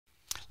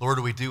Lord,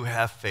 we do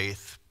have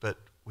faith, but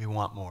we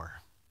want more.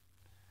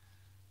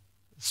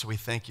 So we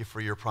thank you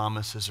for your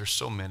promises. There's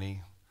so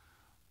many.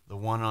 The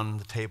one on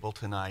the table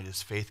tonight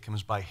is faith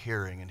comes by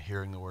hearing, and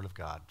hearing the word of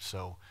God.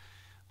 So,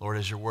 Lord,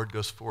 as your word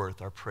goes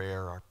forth, our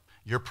prayer,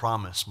 your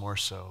promise more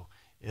so,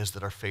 is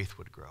that our faith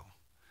would grow,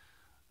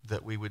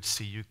 that we would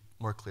see you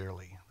more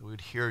clearly, that we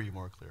would hear you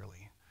more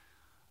clearly,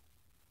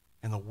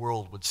 and the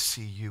world would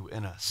see you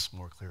in us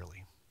more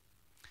clearly.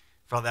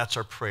 Father, that's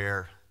our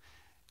prayer.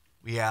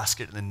 We ask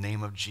it in the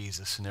name of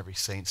Jesus, and every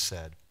saint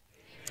said,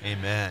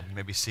 Amen. You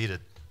may be seated.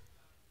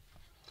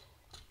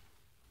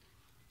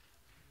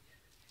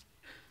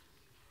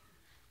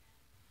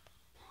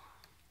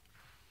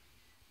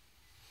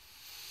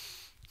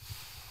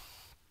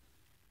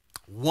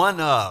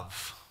 One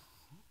of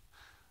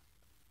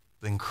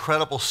the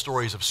incredible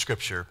stories of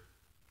Scripture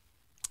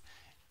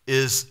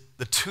is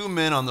the two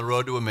men on the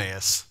road to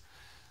Emmaus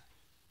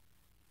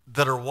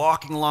that are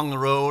walking along the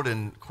road,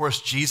 and of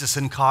course Jesus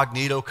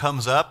incognito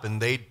comes up,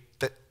 and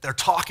they're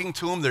talking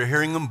to him, they're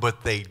hearing him,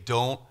 but they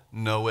don't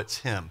know it's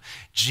him.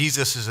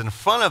 Jesus is in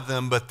front of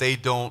them, but they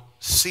don't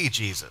see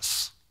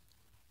Jesus,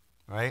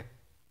 right?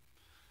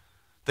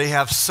 They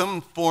have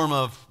some form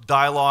of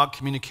dialogue,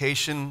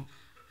 communication,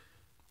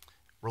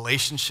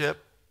 relationship,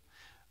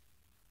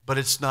 but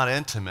it's not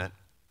intimate,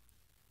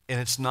 and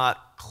it's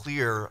not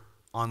clear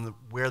on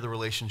where the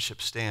relationship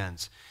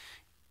stands.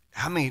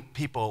 How many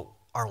people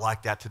are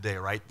like that today,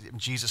 right?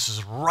 Jesus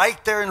is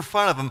right there in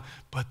front of them,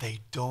 but they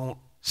don't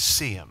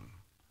see him,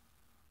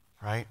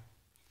 right?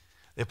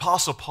 The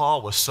Apostle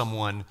Paul was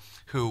someone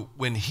who,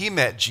 when he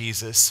met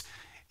Jesus,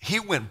 he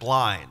went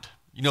blind.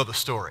 You know the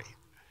story.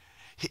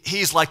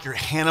 He's like your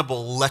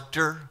Hannibal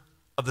Lecter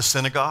of the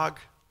synagogue,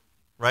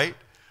 right?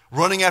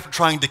 Running after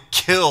trying to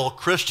kill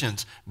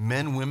Christians,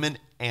 men, women,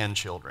 and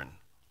children.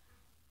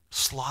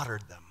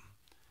 Slaughtered them.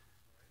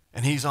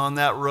 And he's on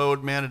that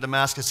road, man, to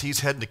Damascus. He's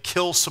heading to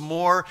kill some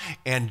more.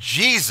 And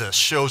Jesus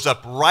shows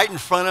up right in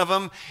front of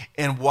him.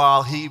 And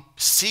while he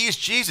sees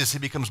Jesus, he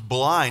becomes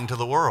blind to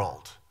the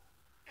world.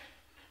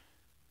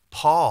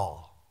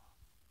 Paul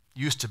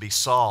used to be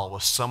Saul,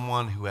 was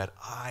someone who had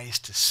eyes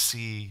to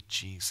see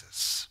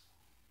Jesus.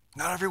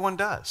 Not everyone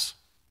does.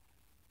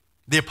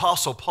 The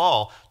Apostle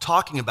Paul,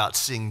 talking about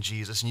seeing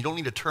Jesus, and you don't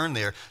need to turn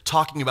there,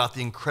 talking about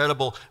the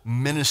incredible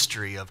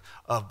ministry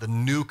of the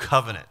new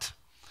covenant,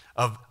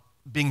 of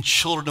being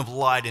children of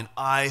light and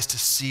eyes to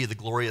see the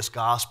glorious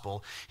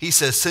gospel. He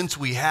says, since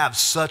we have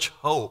such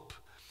hope,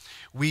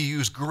 we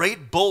use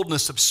great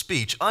boldness of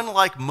speech,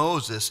 unlike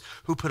Moses,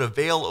 who put a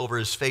veil over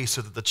his face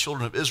so that the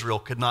children of Israel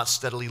could not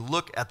steadily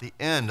look at the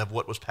end of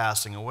what was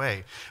passing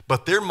away.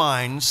 But their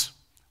minds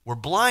were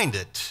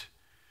blinded.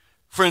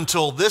 For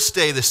until this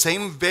day, the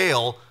same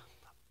veil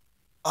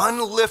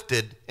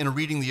unlifted in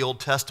reading the Old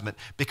Testament,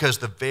 because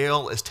the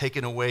veil is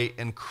taken away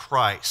in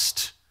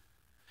Christ.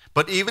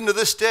 But even to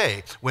this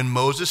day, when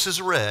Moses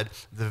is read,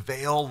 the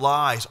veil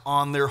lies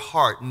on their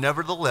heart.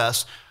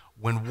 Nevertheless,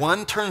 when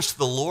one turns to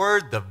the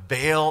Lord, the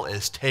veil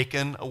is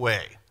taken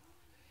away.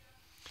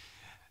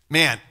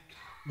 Man,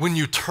 when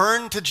you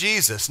turn to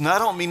Jesus, and I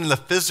don't mean in the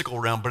physical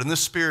realm, but in the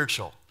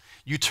spiritual,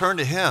 you turn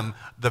to him,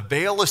 the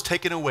veil is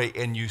taken away,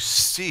 and you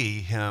see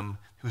him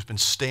who's been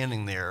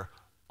standing there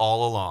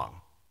all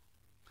along.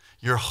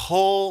 Your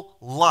whole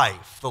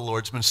life, the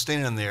Lord's been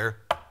standing there,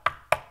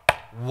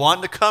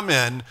 wanting to come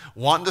in,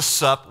 wanting to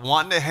sup,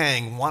 wanting to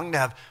hang, wanting to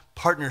have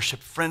partnership,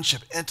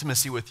 friendship,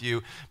 intimacy with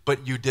you,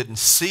 but you didn't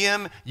see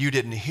him, you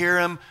didn't hear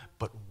him,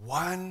 but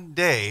one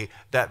day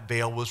that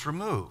veil was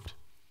removed.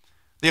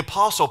 The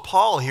Apostle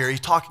Paul here,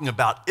 he's talking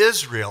about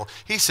Israel.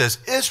 He says,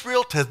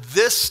 Israel to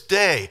this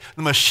day,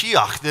 the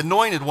Mashiach, the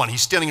anointed one,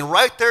 he's standing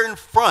right there in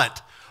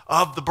front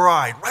of the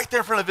bride, right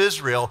there in front of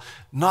Israel,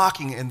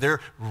 knocking, and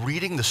they're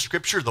reading the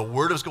scripture, the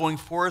word is going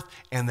forth,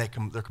 and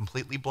they're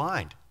completely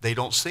blind. They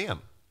don't see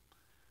him.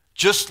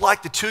 Just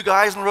like the two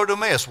guys on the road to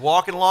Emmaus,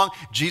 walking along,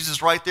 Jesus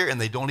is right there,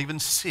 and they don't even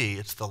see.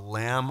 It's the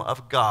Lamb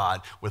of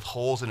God with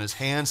holes in his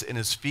hands, in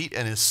his feet,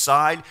 and his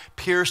side,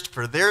 pierced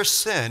for their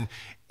sin.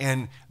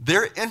 And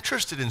they're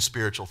interested in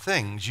spiritual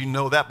things. You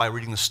know that by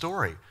reading the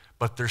story.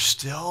 But they're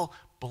still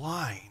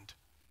blind.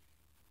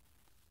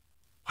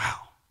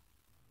 Wow.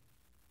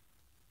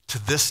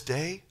 To this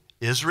day,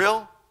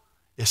 Israel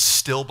is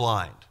still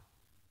blind.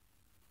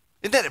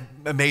 Isn't that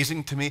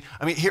amazing to me?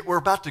 I mean, here we're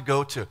about to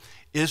go to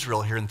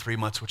Israel here in 3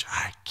 months, which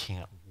I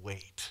can't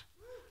wait.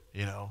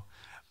 You know,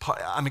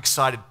 I'm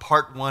excited.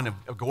 Part one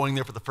of going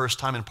there for the first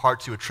time, and part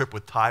two, a trip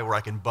with Ty where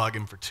I can bug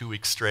him for 2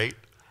 weeks straight,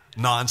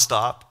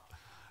 nonstop.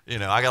 You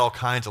know, I got all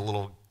kinds of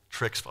little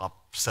tricks I'll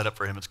set up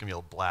for him. It's going to be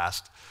a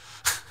blast.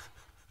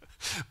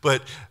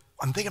 But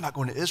I'm thinking about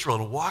going to Israel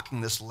and walking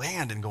this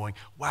land and going,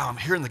 wow, I'm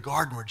here in the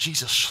garden where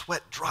Jesus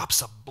sweat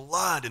drops of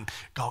blood, and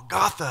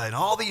Golgotha and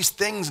all these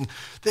things, and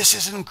this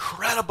is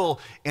incredible.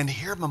 And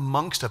here I'm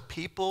amongst a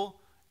people,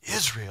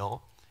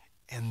 Israel,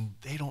 and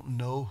they don't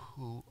know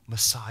who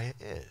Messiah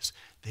is.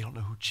 They don't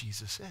know who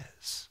Jesus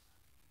is,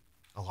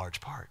 a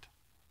large part.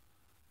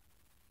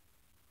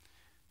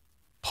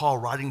 Paul,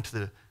 writing to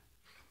the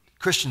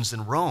Christians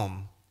in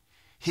Rome,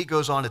 he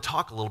goes on to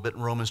talk a little bit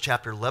in Romans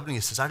chapter 11.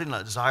 He says, I did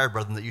not desire,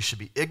 brethren, that you should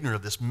be ignorant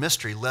of this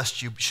mystery,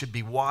 lest you should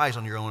be wise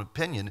on your own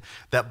opinion,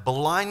 that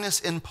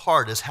blindness in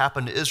part has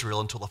happened to Israel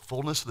until the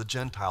fullness of the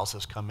Gentiles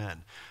has come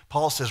in.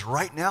 Paul says,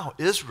 right now,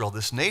 Israel,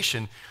 this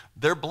nation,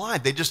 they're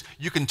blind.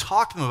 You can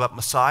talk to them about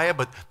Messiah,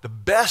 but the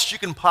best you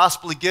can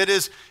possibly get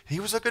is, he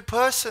was a good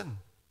person.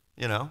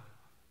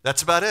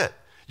 That's about it.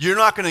 You're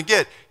not going to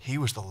get, he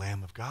was the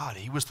Lamb of God.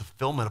 He was the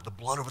fulfillment of the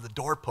blood over the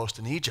doorpost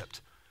in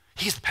Egypt.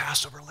 He's the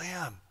Passover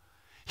lamb.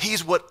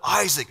 He's what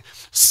Isaac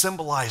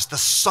symbolized, the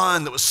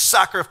son that was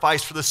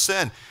sacrificed for the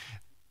sin.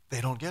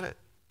 They don't get it.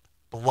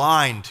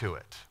 Blind to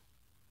it.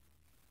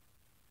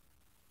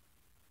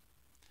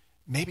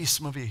 Maybe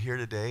some of you here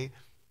today,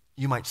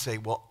 you might say,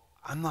 well,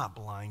 I'm not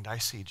blind. I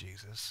see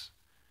Jesus.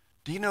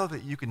 Do you know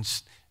that you can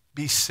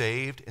be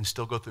saved and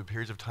still go through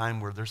periods of time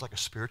where there's like a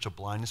spiritual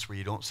blindness where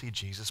you don't see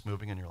Jesus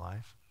moving in your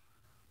life?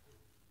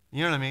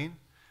 You know what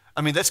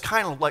I mean? That's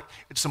kind of like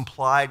it's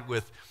implied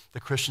with the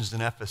Christians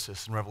in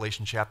Ephesus in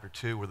Revelation chapter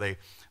 2 where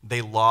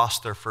they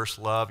lost their first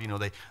love.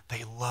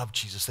 They loved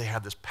Jesus. They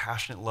had this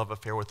passionate love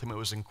affair with him. It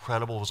was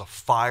incredible. It was a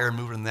fire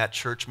moving in that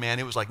church, man.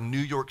 It was like New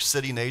York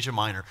City in Asia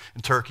Minor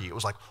in Turkey. It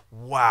was like,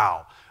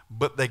 wow.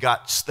 But they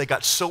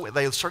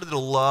started to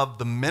love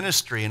the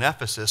ministry in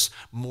Ephesus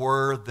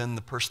more than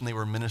the person they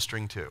were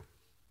ministering to.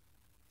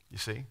 You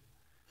see?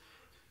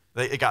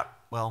 It got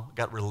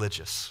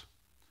religious.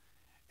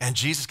 And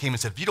Jesus came and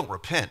said, if you don't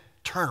repent,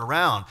 turn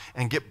around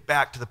and get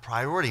back to the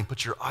priority and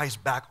put your eyes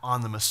back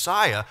on the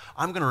Messiah,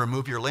 I'm going to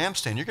remove your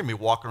lampstand. You're going to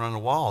be walking around the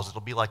walls.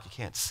 It'll be like you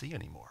can't see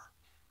anymore.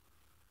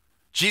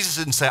 Jesus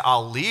didn't say,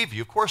 I'll leave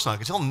you. Of course not,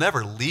 because he'll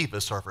never leave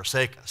us or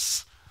forsake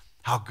us.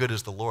 How good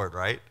is the Lord,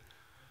 right?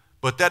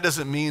 But that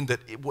doesn't mean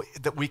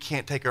that we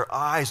can't take our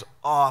eyes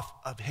off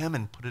of him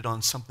and put it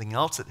on something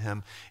else at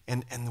him,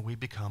 and we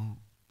become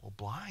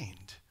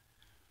blind.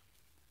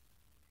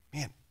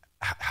 Man,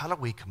 how do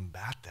we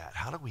combat that?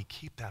 How do we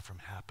keep that from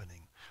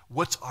happening?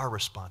 What's our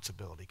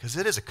responsibility? Because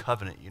it is a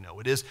covenant,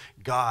 It is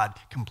God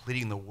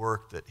completing the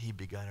work that he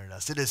begun in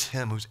us. It is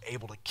him who's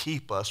able to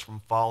keep us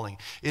from falling.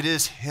 It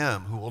is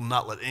him who will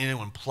not let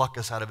anyone pluck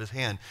us out of his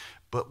hand.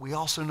 But we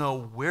also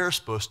know we're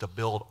supposed to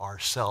build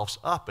ourselves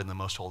up in the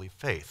most holy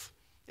faith.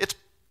 It's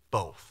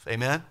both.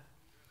 Amen?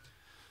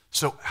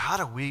 So how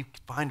do we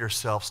find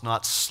ourselves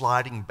not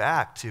sliding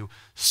back to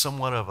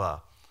somewhat of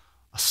a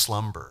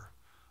slumber,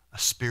 a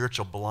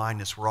spiritual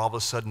blindness, where all of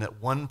a sudden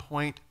at one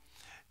point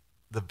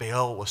the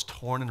veil was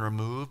torn and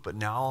removed, but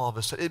now all of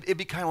a sudden, it'd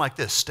be kind of like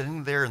this,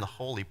 standing there in the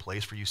holy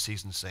place for you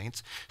seasoned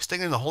saints,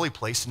 standing in the holy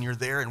place and you're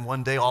there, and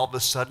one day all of a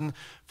sudden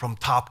from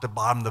top to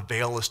bottom the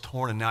veil is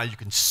torn and now you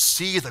can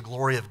see the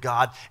glory of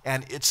God,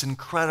 and it's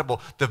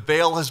incredible. The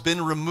veil has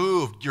been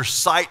removed. Your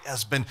sight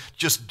has been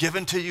just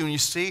given to you, and you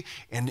see,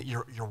 and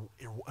you're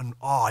in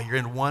awe, you're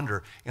in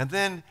wonder. And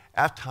then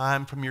at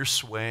time from your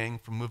swaying,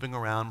 from moving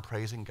around,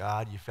 praising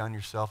God, you found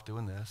yourself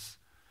doing this.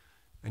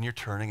 And you're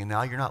turning, and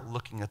now you're not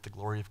looking at the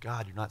glory of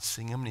God. You're not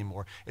seeing him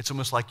anymore. It's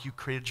almost like you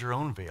created your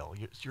own veil.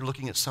 You're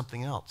looking at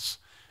something else.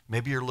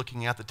 Maybe you're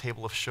looking at the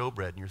table of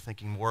showbread, and you're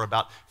thinking more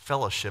about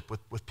fellowship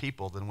with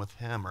people than with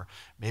him. Or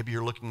maybe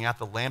you're looking at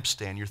the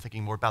lampstand. You're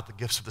thinking more about the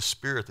gifts of the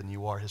Spirit than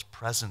you are his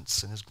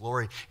presence and his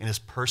glory and his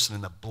person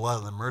and the blood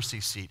and the mercy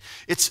seat.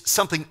 It's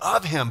something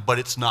of him, but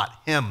it's not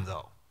him,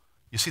 though.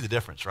 You see the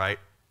difference, right?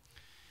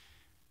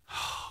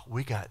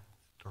 We got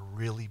to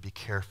really be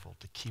careful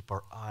to keep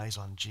our eyes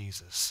on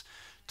Jesus,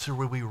 to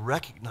where we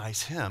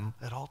recognize him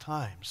at all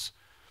times.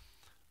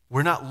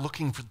 We're not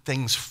looking for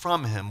things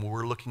from him.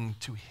 We're looking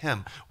to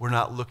him. We're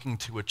not looking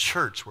to a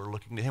church. We're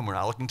looking to him. We're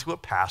not looking to a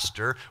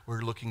pastor.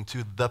 We're looking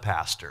to the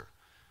pastor.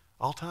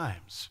 All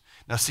times.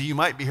 Now, see, you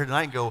might be here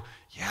tonight and go,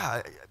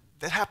 yeah,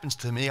 that happens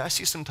to me. I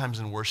see sometimes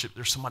in worship,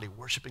 there's somebody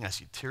worshiping. I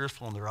see tears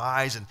flow in their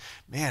eyes. And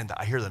man,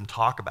 I hear them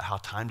talk about how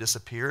time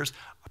disappears.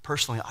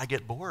 Personally, I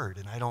get bored.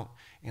 And I don't,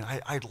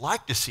 I'd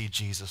like to see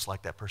Jesus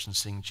like that person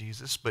seeing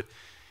Jesus, but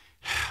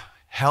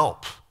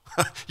help.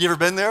 You ever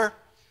been there?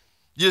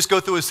 You just go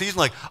through a season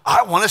like,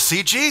 I want to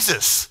see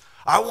Jesus.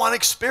 I want to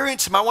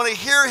experience him. I want to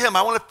hear him.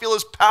 I want to feel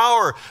his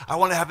power. I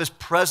want to have his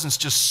presence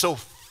just so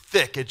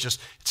thick. It's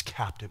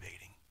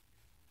captivating.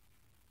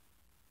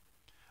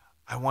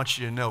 I want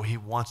you to know he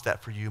wants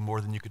that for you more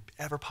than you could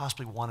ever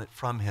possibly want it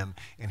from him.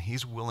 And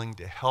he's willing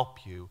to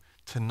help you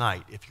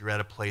tonight if you're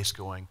at a place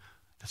going,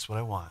 that's what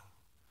I want.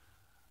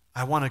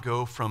 I want to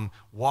go from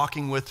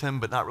walking with him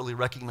but not really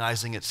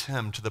recognizing it's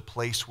him to the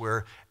place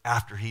where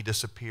after he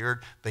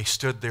disappeared, they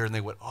stood there and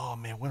they went, oh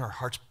man, when our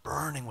hearts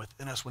burning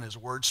within us when his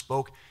word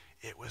spoke,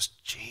 it was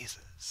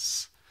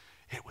Jesus.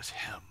 It was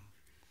him.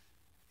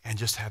 And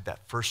just have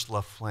that first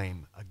love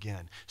flame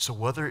again. So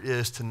whether it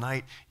is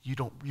tonight,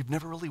 you've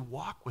never really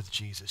walked with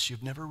Jesus.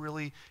 You've never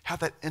really had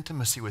that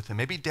intimacy with him.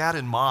 Maybe dad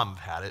and mom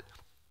have had it.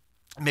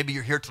 Maybe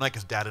you're here tonight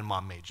because dad and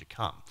mom made you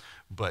come.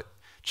 But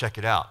check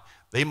it out.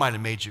 They might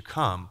have made you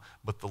come,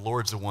 but the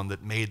Lord's the one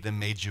that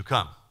made you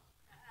come.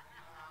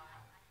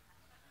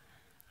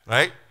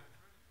 Right?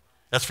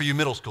 That's for you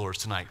middle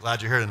schoolers tonight.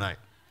 Glad you're here tonight.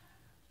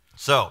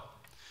 So,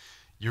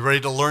 you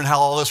ready to learn how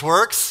all this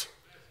works?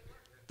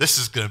 This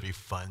is going to be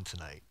fun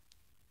tonight.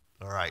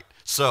 All right,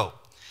 so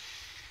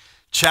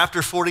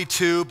chapter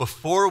 42,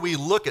 before we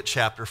look at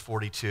chapter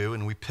 42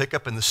 and we pick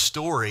up in the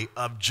story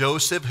of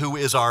Joseph, who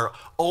is our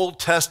Old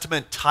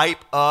Testament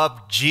type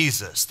of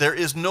Jesus. There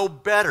is no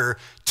better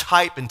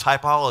type and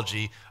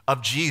typology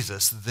of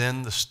Jesus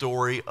than the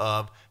story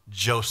of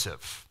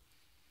Joseph.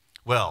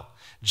 Well,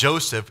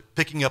 Joseph,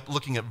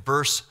 looking at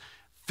verse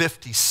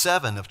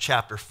 57 of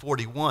chapter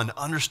 41,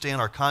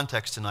 understand our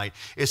context tonight.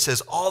 It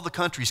says, all the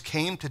countries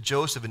came to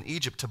Joseph in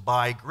Egypt to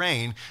buy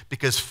grain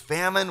because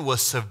famine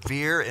was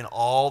severe in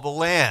all the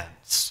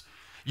lands.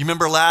 You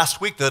remember last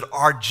week that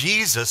our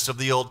Jesus of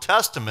the Old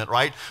Testament,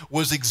 right,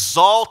 was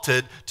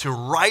exalted to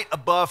right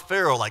above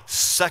Pharaoh, like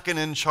second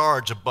in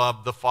charge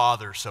above the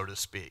Father, so to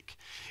speak.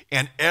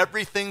 And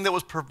everything that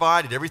was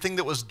provided, everything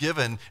that was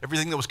given,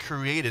 everything that was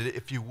created,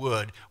 if you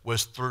would,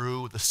 was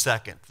through the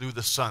second, through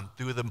the Son,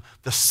 through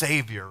the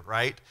Savior,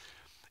 right?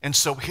 And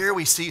so here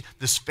we see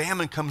this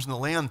famine comes in the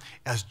land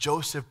as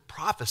Joseph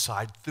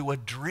prophesied through a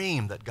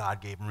dream that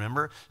God gave him.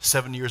 Remember?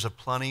 7 years of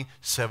plenty,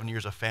 7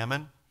 years of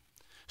famine.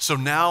 So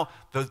now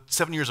the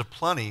 7 years of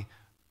plenty,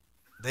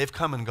 they've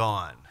come and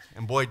gone.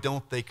 And boy,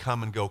 don't they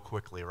come and go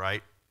quickly,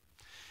 right?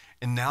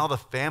 And now the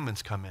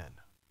famines come in.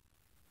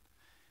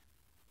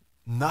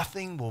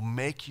 Nothing will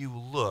make you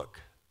look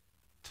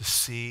to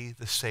see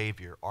the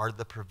Savior or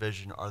the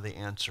provision or the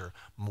answer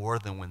more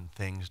than when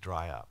things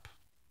dry up.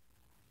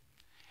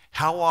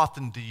 How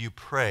often do you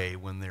pray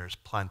when there's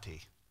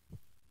plenty?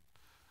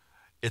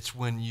 It's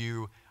when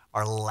you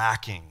are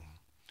lacking,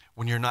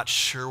 when you're not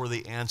sure where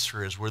the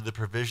answer is, where the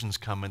provisions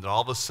come in, that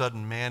all of a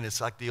sudden, man, it's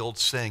like the old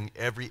saying,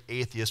 every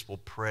atheist will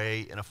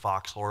pray in a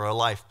foxhole or a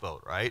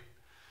lifeboat, right?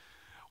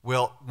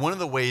 Well, one of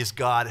the ways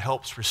God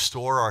helps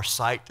restore our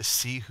sight to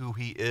see who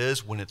he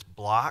is when it's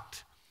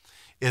blocked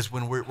is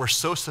when we're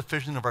so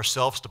sufficient of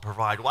ourselves to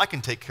provide. Well, I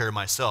can take care of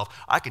myself.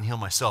 I can heal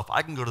myself.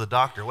 I can go to the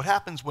doctor. What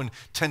happens when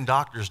 10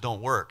 doctors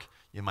don't work?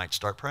 You might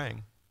start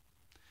praying.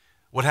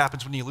 What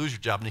happens when you lose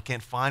your job and you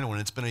can't find one?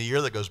 It's been a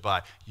year that goes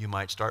by. You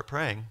might start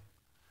praying.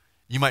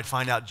 You might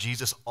find out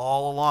Jesus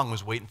all along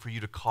was waiting for you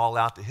to call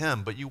out to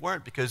him, but you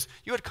weren't because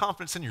you had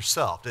confidence in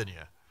yourself, didn't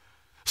you?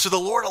 So the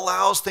Lord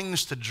allows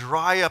things to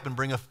dry up and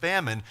bring a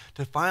famine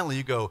to finally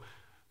you go,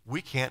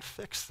 we can't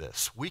fix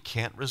this. We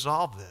can't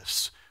resolve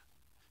this.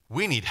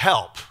 We need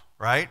help,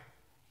 right?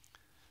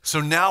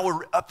 So now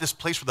we're up this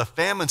place where the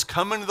famine's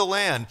come into the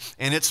land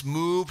and it's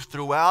moved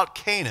throughout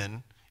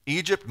Canaan.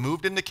 Egypt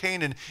moved into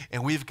Canaan,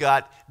 and we've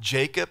got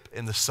Jacob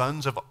and the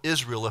sons of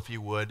Israel, if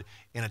you would,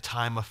 in a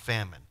time of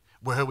famine.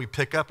 Where we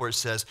pick up where it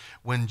says,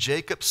 when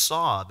Jacob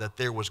saw that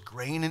there was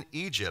grain in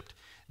Egypt,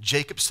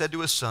 Jacob said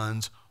to his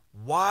sons,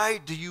 why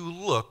do you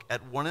look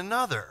at one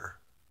another?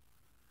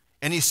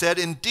 And he said,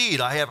 indeed,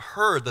 I have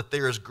heard that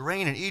there is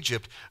grain in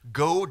Egypt.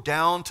 Go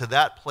down to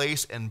that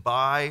place and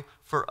buy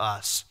for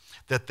us,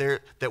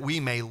 that we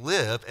may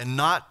live and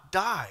not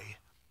die.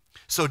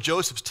 So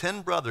Joseph's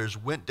 10 brothers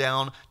went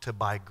down to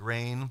buy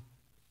grain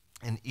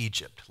in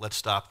Egypt. Let's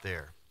stop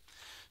there.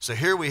 So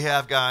here we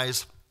have,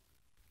 guys,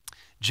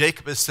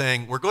 Jacob is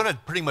saying, we're going to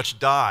pretty much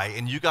die,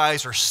 and you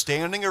guys are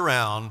standing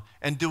around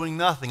and doing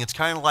nothing. It's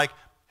kind of like,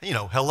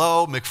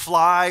 hello,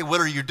 McFly, what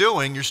are you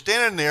doing? You're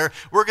standing there,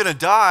 we're going to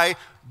die.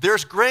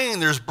 There's grain,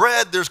 there's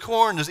bread, there's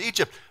corn, there's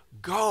Egypt.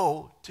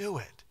 Go do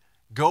it.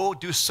 Go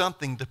do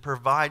something to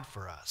provide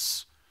for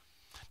us.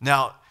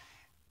 Now,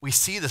 we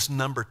see this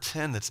number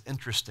 10 that's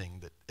interesting,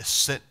 that is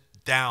sent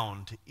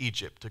down to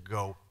Egypt to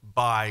go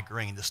buy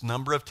grain. This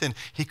number of 10.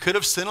 He could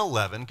have sent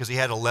 11 because he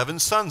had 11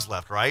 sons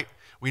left, right?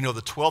 We know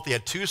the 12th, he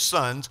had 2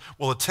 sons.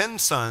 Well, the 10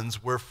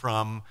 sons were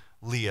from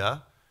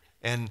Leah,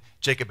 and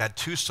Jacob had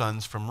 2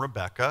 sons from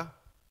Rebekah,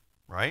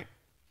 right?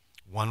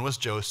 One was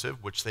Joseph,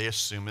 which they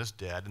assume is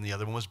dead, and the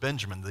other one was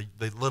Benjamin,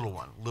 the little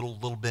one,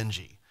 little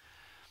Benji.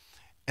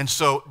 And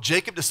so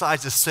Jacob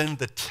decides to send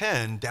the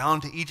 10 down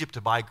to Egypt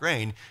to buy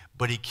grain,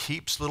 but he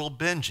keeps little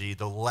Benji,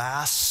 the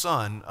last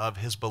son of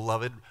his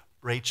beloved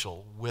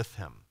Rachel, with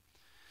him.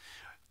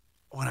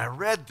 When I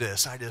read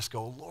this, I just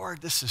go,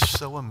 Lord, this is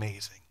so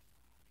amazing.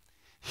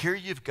 Here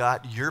you've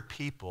got your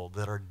people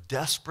that are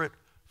desperate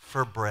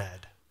for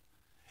bread,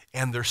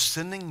 and they're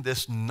sending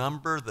this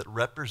number that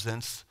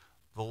represents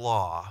the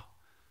law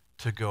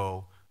to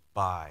go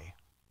buy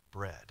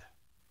bread.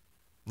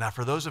 Now,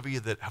 for those of you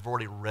that have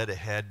already read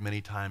ahead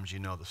many times, you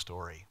know the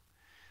story.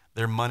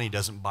 Their money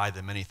doesn't buy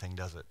them anything,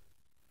 does it?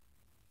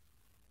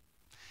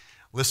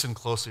 Listen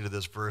closely to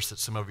this verse that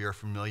some of you are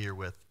familiar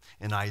with.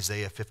 In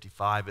Isaiah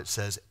 55, it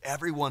says,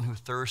 everyone who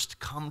thirsts,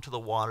 come to the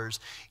waters,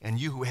 and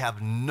you who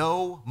have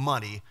no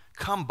money,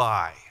 come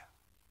buy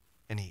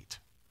and eat.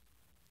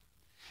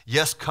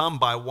 Yes, come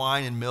buy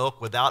wine and milk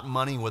without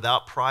money and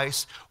without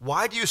price.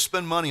 Why do you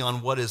spend money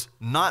on what is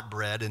not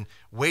bread and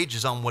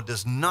wages on what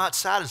does not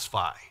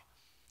satisfy?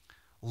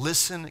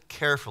 Listen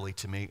carefully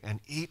to me and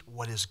eat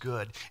what is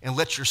good, and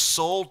let your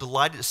soul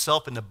delight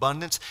itself in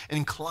abundance.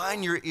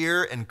 Incline your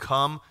ear and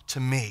come to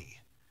me.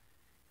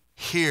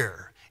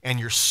 Hear, and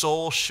your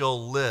soul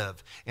shall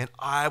live, and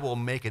I will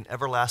make an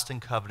everlasting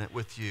covenant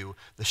with you,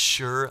 the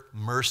sure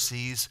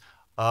mercies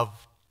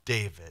of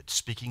David,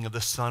 speaking of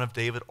the son of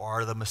David,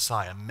 are the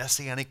Messiah.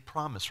 Messianic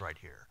promise right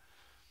here.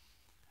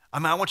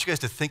 I want you guys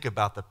to think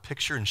about the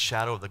picture and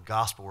shadow of the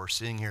gospel we're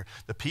seeing here.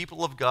 The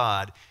people of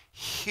God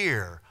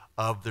hear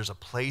of there's a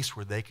place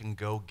where they can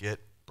go get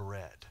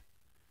bread.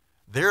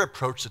 Their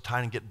approach to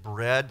trying to get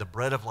bread, the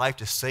bread of life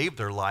to save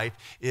their life,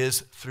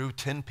 is through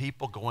 10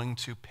 people going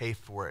to pay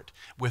for it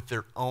with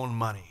their own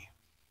money.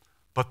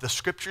 But the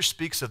scripture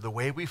speaks of the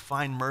way we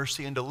find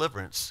mercy and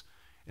deliverance.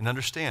 And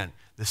understand,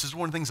 this is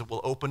one of the things that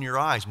will open your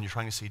eyes when you're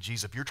trying to see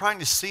Jesus. If you're trying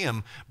to see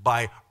him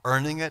by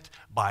earning it,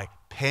 by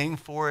paying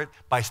for it,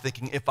 by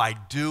thinking, if I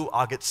do,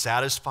 I'll get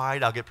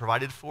satisfied, I'll get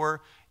provided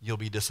for, you'll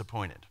be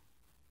disappointed.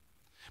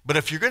 But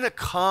if you're going to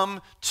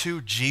come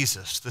to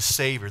Jesus, the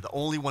Savior, the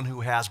only one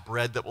who has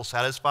bread that will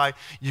satisfy,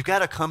 you've got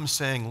to come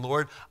saying,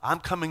 Lord, I'm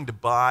coming to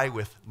buy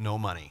with no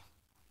money.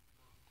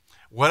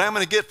 What I'm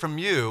going to get from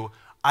you,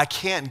 I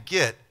can't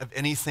get of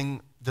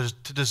anything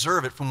to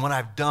deserve it from what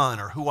I've done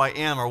or who I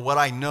am or what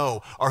I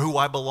know or who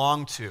I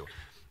belong to.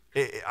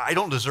 I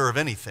don't deserve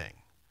anything.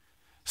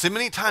 See,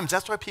 many times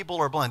that's why people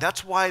are blind.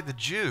 That's why the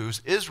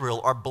Jews,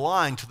 Israel, are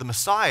blind to the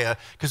Messiah,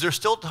 because they're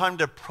still trying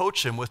to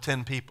approach him with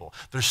 10 people.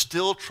 They're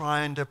still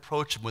trying to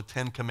approach him with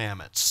 10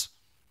 commandments.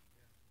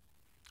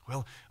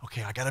 Well,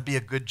 okay, I got to be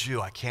a good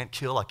Jew. I can't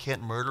kill, I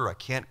can't murder, I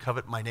can't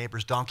covet my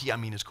neighbor's donkey,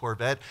 his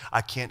Corvette.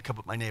 I can't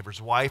covet my neighbor's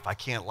wife. I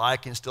can't lie, I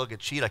can still get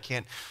cheat. I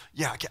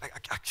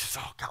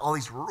got all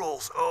these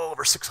rules.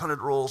 Over 600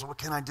 rules. What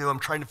can I do? I'm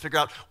trying to figure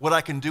out what I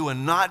can do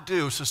and not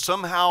do so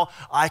somehow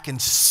I can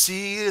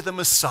see the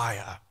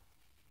Messiah.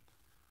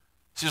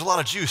 See, there's a lot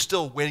of Jews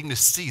still waiting to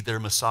see their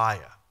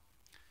Messiah.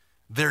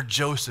 Their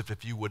Joseph,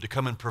 if you would, to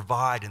come and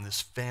provide in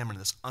this famine, in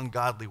this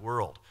ungodly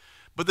world.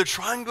 But they're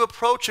trying to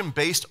approach him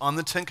based on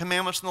the 10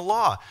 Commandments and the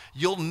law.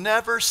 You'll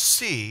never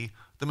see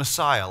the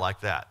Messiah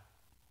like that.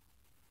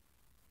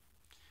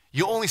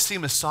 You only see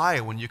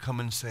Messiah when you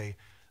come and say,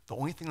 the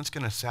only thing that's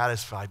going to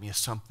satisfy me is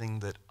something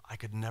that I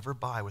could never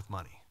buy with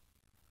money.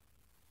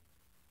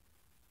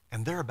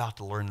 And they're about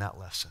to learn that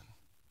lesson.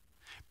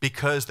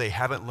 Because they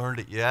haven't learned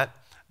it yet,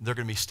 they're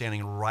going to be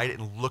standing right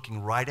and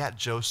looking right at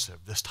Joseph,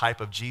 this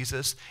type of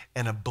Jesus,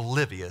 and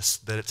oblivious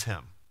that it's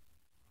him.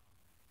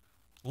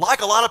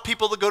 Like a lot of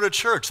people that go to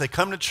church. They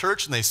come to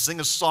church and they sing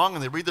a song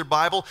and they read their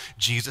Bible.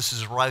 Jesus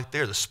is right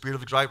there. The Spirit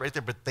of God right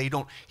there. But they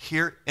don't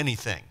hear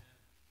anything.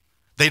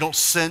 They don't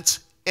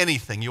sense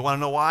anything. You want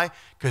to know why?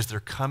 Because they're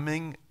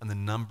coming in the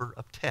number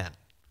of 10.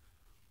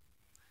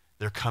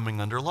 They're coming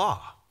under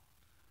law.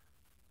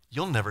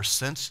 You'll never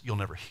sense, you'll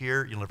never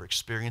hear, you'll never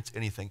experience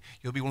anything.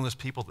 You'll be one of those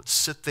people that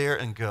sit there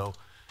and go,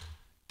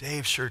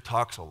 Dave sure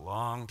talks a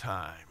long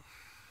time.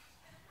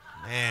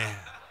 Man,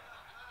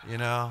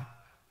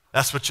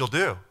 that's what you'll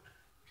do.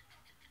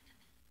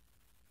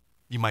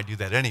 You might do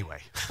that anyway.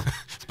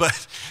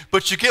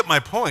 but you get my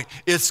point.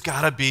 It's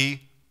got to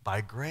be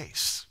by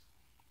grace.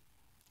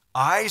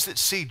 Eyes that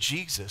see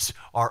Jesus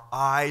are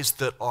eyes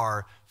that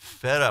are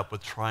fed up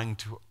with trying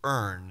to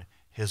earn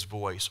his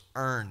voice,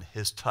 earn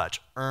his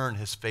touch, earn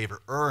his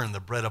favor, earn the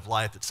bread of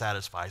life that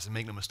satisfies. And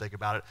make no mistake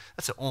about it,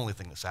 that's the only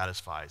thing that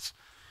satisfies.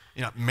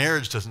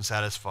 Marriage doesn't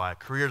satisfy,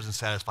 career doesn't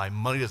satisfy,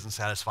 money doesn't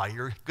satisfy,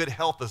 your good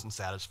health doesn't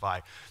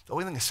satisfy. The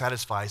only thing that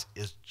satisfies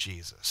is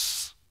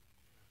Jesus.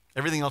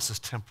 Everything else is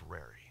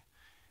temporary.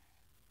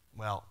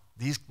 Well,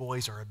 these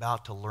boys are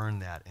about to learn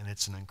that, and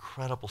it's an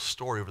incredible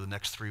story over the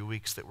next 3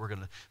 weeks that we're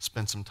going to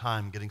spend some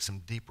time getting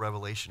some deep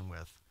revelation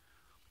with.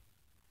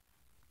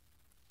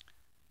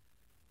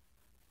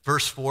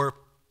 Verse 4,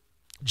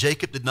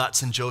 Jacob did not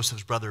send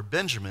Joseph's brother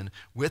Benjamin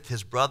with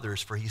his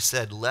brothers, for he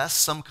said, lest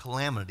some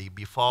calamity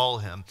befall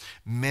him.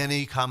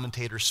 Many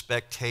commentators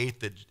speculate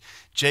that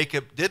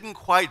Jacob didn't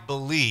quite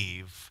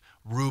believe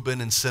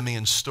Reuben and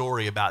Simeon's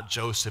story about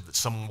Joseph, that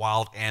some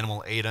wild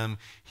animal ate him.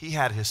 He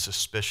had his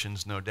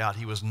suspicions, no doubt.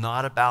 He was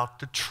not about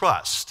to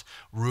trust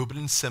Reuben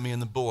and Simeon,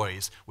 the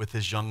boys, with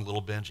his young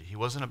little Benji. He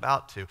wasn't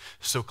about to.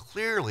 So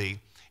clearly,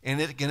 and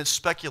again, it's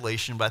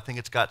speculation, but I think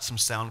it's got some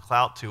sound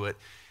clout to it,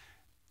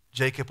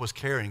 Jacob was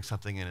carrying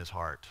something in his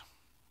heart.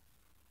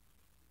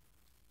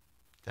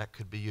 That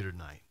could be you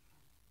tonight.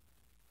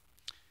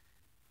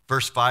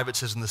 Verse 5, it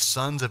says, and the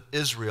sons of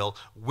Israel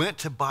went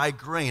to buy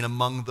grain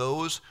among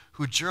those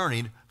who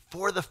journeyed,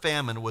 for the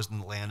famine was in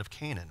the land of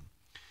Canaan.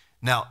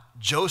 Now,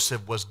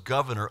 Joseph was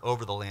governor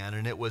over the land,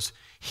 and it was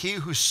he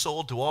who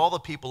sold to all the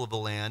people of the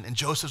land. And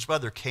Joseph's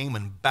brother came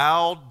and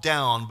bowed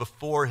down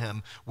before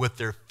him with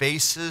their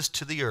faces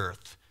to the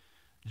earth.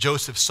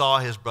 Joseph saw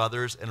his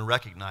brothers and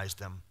recognized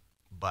them.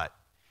 But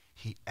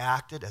he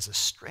acted as a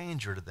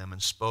stranger to them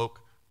and spoke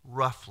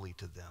roughly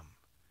to them.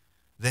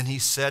 Then he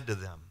said to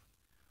them,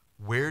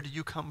 where do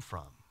you come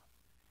from?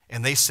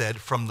 And they said,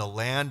 from the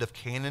land of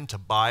Canaan to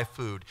buy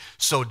food.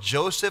 So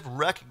Joseph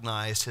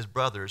recognized his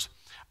brothers,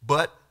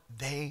 but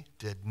they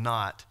did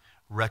not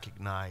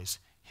recognize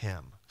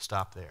him.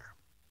 Stop there.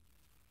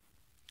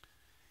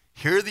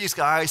 Here these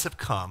guys have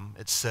come,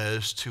 it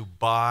says, to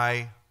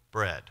buy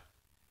bread.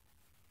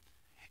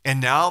 And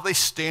now they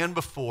stand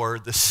before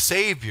the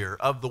Savior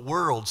of the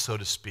world, so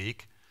to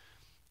speak,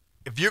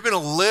 If you're going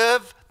to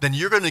live, then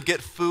you're going to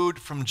get food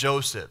from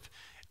Joseph.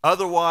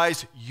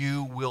 Otherwise,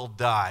 you will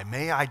die.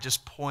 May I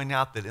just point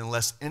out that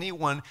unless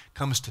anyone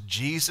comes to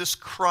Jesus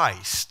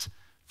Christ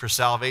for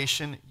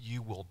salvation,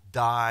 you will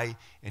die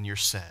in your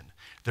sin.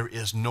 There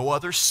is no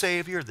other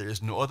Savior. There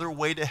is no other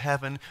way to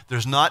heaven.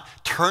 There's not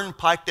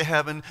turnpike to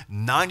heaven,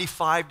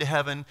 95 to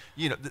heaven.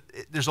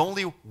 There's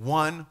only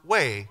one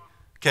way,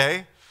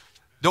 okay?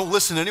 Don't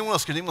listen to anyone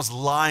else because anyone's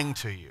lying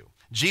to you.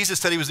 Jesus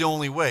said he was the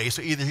only way,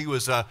 so either he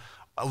was a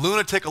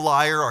lunatic, a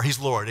liar, or he's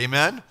Lord.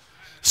 Amen?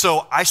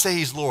 So I say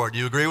he's Lord. Do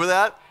you agree with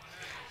that?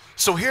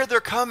 So here they're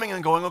coming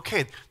and going,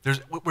 okay,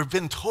 we've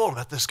been told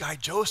about this guy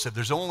Joseph.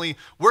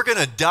 We're going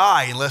to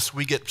die unless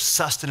we get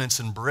sustenance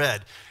and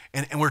bread.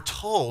 And we're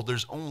told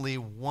there's only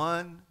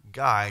one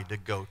guy to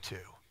go to.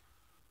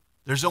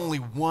 There's only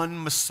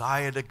one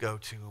Messiah to go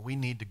to. We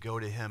need to go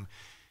to him.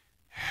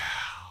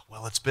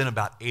 Well, it's been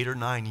about 8 or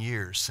 9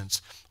 years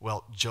since,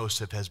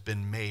 Joseph has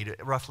been made,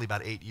 roughly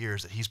about 8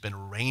 years that he's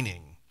been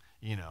reigning,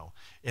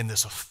 in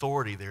this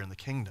authority there in the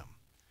kingdom.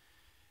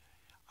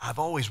 I've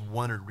always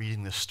wondered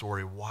reading this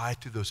story why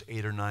through those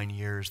 8 or 9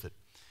 years that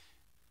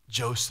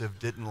Joseph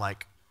didn't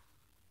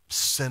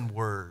send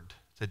word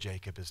to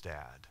Jacob, his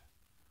dad.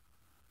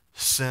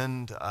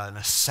 Send an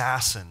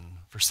assassin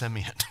for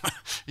Simeon,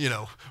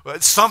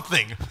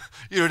 something,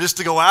 just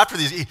to go after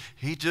these.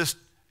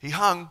 He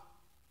hung.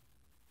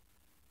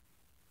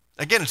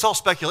 Again, it's all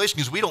speculation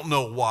because we don't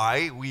know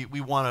why.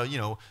 We want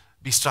to,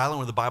 be silent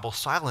when the Bible's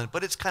silent,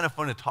 but it's kind of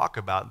fun to talk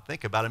about and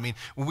think about. I mean,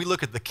 when we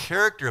look at the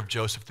character of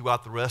Joseph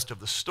throughout the rest of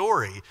the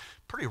story,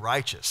 pretty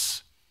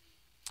righteous.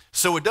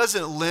 So it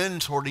doesn't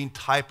lend toward any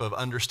type of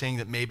understanding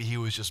that maybe he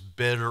was just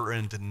bitter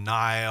and in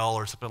denial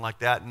or something like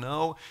that.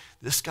 No,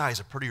 this guy's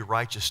a pretty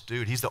righteous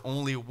dude. He's the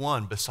only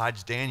one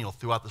besides Daniel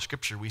throughout the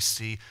scripture we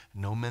see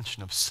no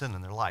mention of sin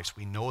in their lives.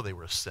 We know they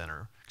were a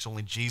sinner because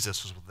only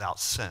Jesus was without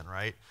sin,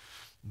 right?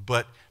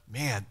 But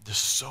man, they're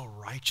so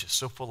righteous,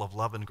 so full of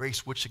love and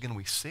grace, which again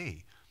we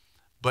see.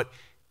 But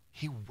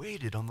he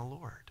waited on the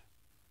Lord.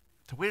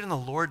 He waited on the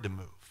Lord to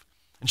move.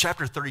 In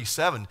chapter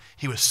 37,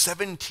 he was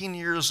 17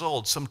 years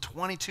old, some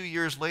 22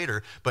 years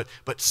later, but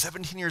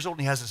 17 years old,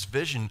 and he has this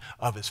vision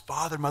of his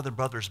father, mother,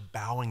 brothers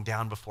bowing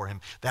down before him.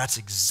 That's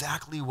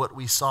exactly what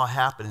we saw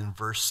happen in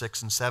verse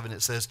 6 and 7.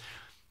 It says,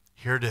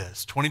 here it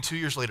is, 22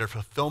 years later,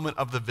 fulfillment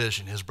of the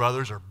vision. His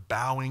brothers are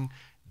bowing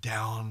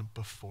down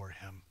before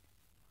him.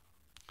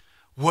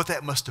 What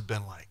that must have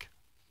been like.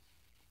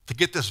 To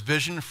get this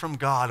vision from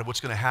God of what's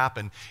going to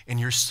happen, and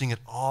you're seeing it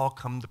all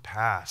come to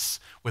pass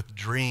with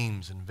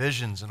dreams and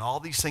visions and all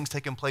these things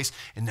taking place,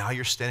 and now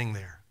you're standing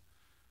there.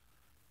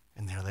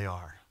 And there they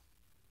are.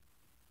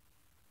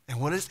 And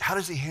how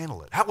does he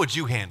handle it? How would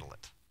you handle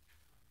it?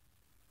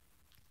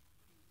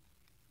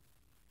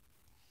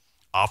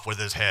 Off with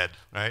his head,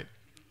 right?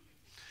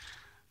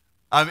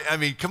 I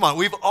mean, come on.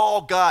 We've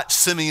all got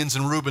Simeons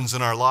and Reubens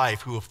in our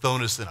life who have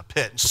thrown us in a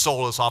pit and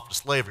sold us off to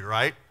slavery,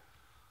 right?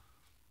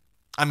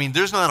 I mean,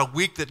 there's not a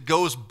week that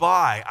goes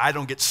by I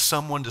don't get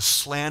someone to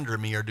slander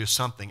me or do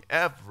something.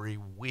 Every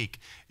week,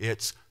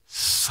 it's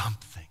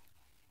something.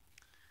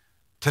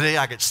 Today,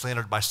 I get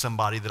slandered by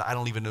somebody that I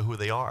don't even know who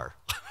they are.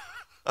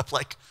 I'm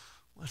like,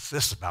 what's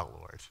this about,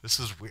 Lord? This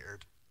is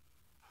weird.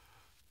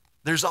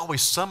 There's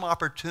always some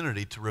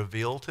opportunity to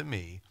reveal to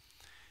me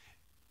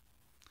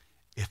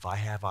if I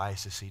have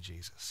eyes to see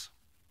Jesus.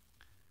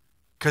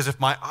 Because if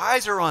my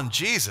eyes are on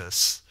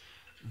Jesus,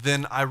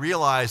 then I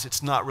realize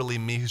it's not really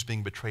me who's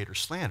being betrayed or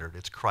slandered.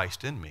 It's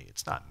Christ in me.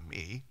 It's not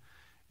me.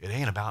 It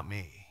ain't about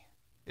me.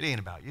 It ain't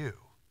about you.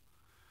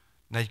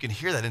 Now, you can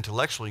hear that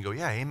intellectually and go,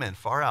 yeah, amen,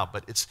 far out.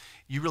 But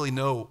you really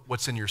know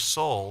what's in your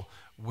soul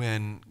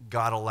when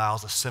God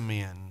allows a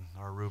Simeon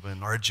or a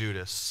Reuben or a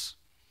Judas,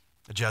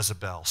 a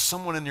Jezebel,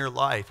 someone in your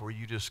life where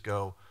you just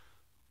go,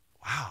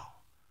 wow.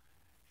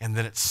 And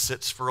then it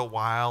sits for a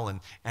while,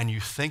 and you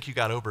think you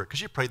got over it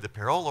because you prayed the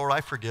prayer, oh, Lord,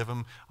 I forgive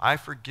them. I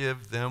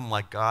forgive them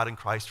like God and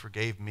Christ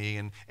forgave me,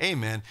 and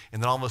amen.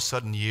 And then all of a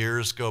sudden,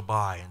 years go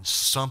by, and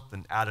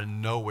something out of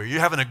nowhere. You're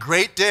having a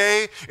great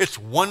day. It's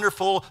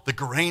wonderful. The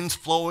grain's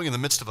flowing in the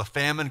midst of a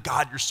famine.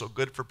 God, you're so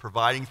good for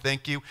providing.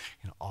 Thank you.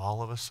 And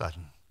all of a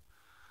sudden,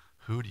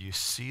 who do you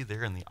see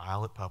there in the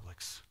aisle at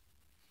Publix?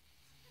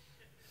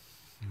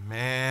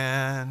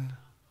 Man.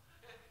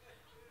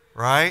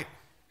 Right?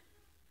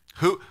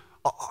 Who...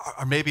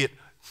 Or maybe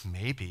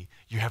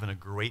you're having a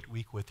great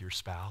week with your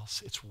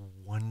spouse. It's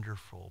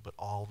wonderful, but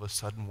all of a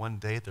sudden one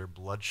day their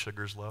blood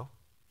sugar's low.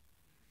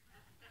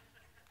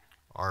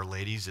 Our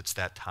ladies, it's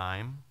that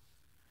time,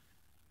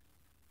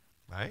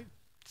 right?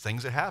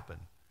 Things that happen.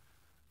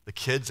 The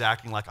kid's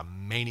acting like a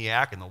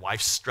maniac and the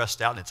wife's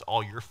stressed out and it's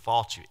all your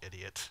fault, you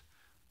idiot.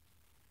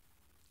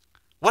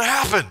 What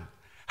happened?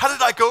 How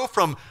did I go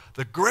from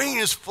the grain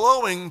is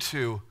flowing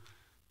to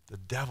the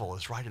devil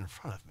is right in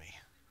front of me?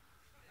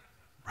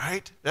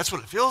 Right? That's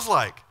what it feels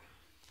like.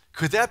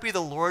 Could that be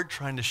the Lord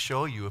trying to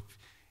show you,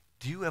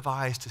 do you have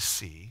eyes to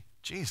see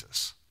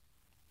Jesus?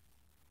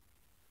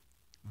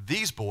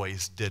 These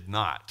boys did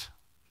not.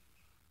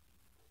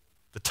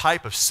 The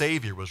type of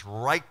Savior was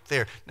right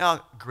there.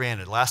 Now,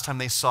 granted, last time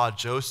they saw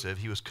Joseph,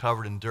 he was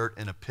covered in dirt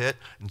in a pit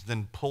and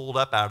then pulled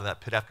up out of that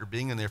pit after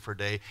being in there for a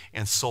day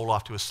and sold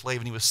off to a slave,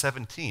 and he was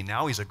 17.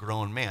 Now he's a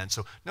grown man,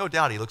 so no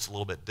doubt he looks a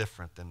little bit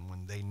different than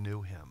when they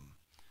knew him.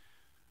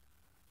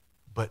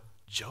 But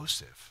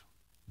Joseph,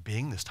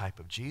 being this type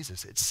of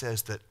Jesus, it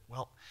says that,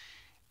 well,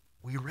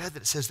 we read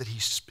that it says that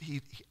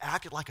he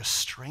acted like a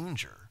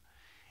stranger.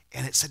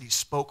 And it said he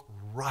spoke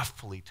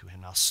roughly to him.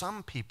 Now,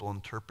 some people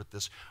interpret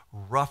this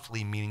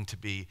roughly meaning to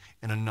be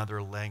in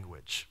another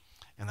language.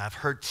 And I've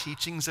heard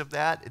teachings of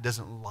that. It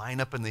doesn't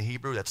line up in the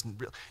Hebrew.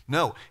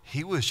 No,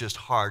 he was just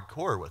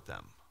hardcore with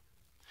them.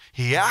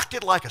 He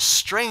acted like a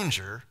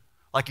stranger,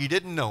 like he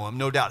didn't know him.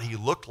 No doubt he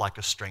looked like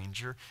a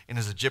stranger in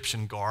his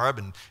Egyptian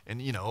garb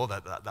and you know,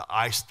 the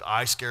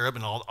eye scarab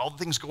and all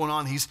the things going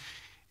on. He's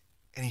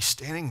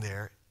standing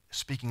there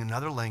speaking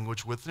another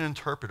language with an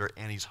interpreter,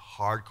 and he's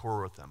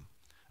hardcore with them,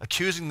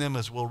 accusing them,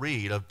 as we'll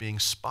read, of being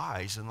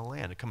spies in the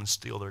land to come and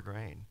steal their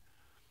grain.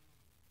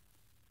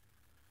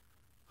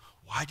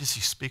 Why does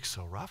he speak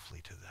so roughly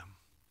to them?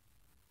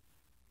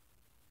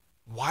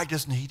 Why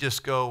doesn't he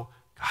just go,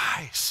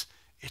 guys,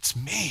 it's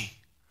me?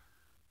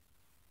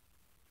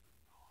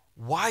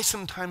 Why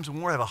sometimes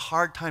when we have a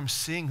hard time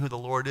seeing who the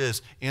Lord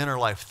is in our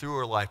life, through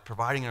our life,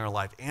 providing in our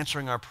life,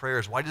 answering our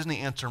prayers, why doesn't he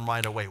answer them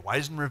right away? Why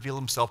doesn't he reveal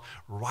himself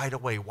right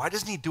away? Why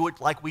doesn't he do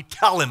it like we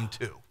tell him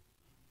to?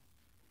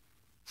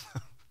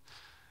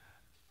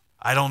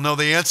 I don't know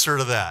the answer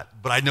to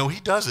that, but I know he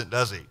doesn't,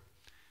 does he?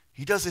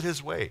 He does it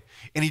his way.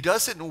 And he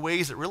does it in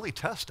ways that really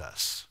test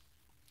us.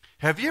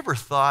 Have you ever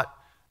thought,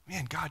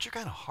 man, God, you're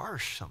kind of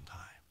harsh sometimes?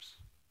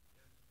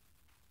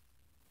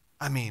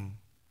 I mean,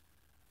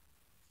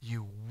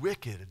 you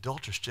wicked,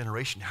 adulterous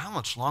generation, how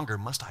much longer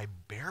must I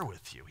bear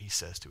with you? He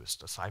says to his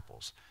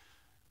disciples.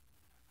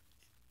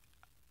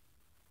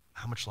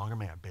 How much longer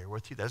may I bear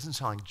with you? That doesn't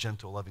sound like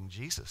gentle, loving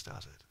Jesus,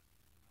 does it?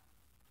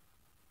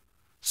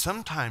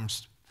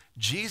 Sometimes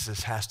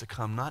Jesus has to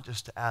come not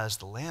just as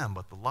the lamb,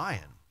 but the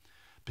lion,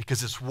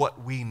 because it's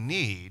what we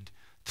need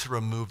to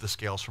remove the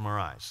scales from our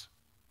eyes.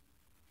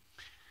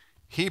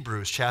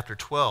 Hebrews chapter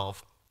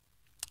 12,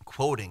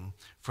 quoting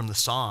from the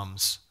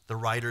Psalms, the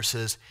writer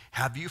says,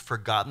 "Have you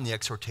forgotten the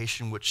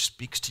exhortation which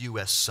speaks to you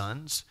as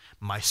sons?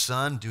 My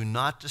son, do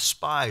not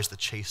despise the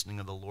chastening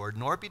of the Lord,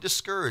 nor be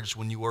discouraged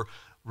when you are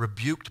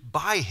rebuked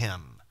by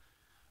him."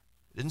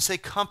 It didn't say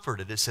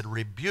comforted, it said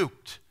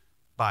rebuked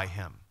by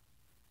him.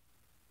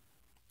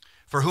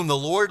 "For whom the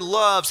Lord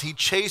loves, he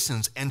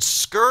chastens and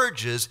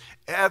scourges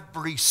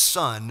every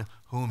son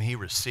whom he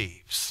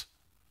receives."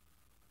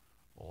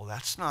 Well,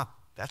 that's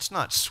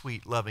not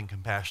sweet, loving,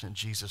 compassionate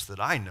Jesus that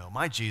I know.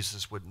 My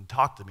Jesus wouldn't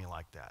talk to me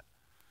like that.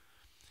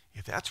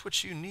 If that's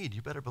what you need,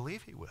 you better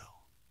believe he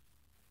will.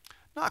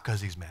 Not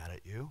because he's mad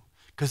at you,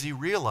 because he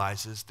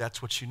realizes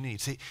that's what you need.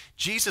 See,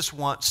 Jesus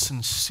wants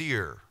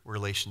sincere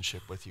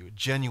relationship with you,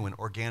 genuine,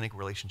 organic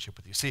relationship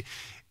with you. See,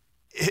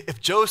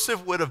 if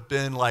Joseph would have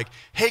been like,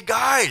 "Hey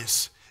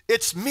guys,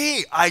 it's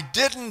me, I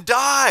didn't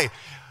die.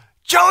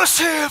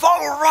 Joseph,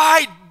 all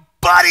right,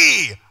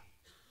 buddy."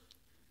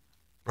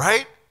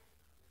 Right?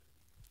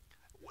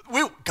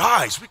 We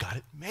got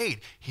it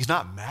made. He's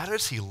not mad at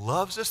us. He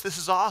loves us. This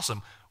is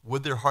awesome.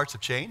 Would their hearts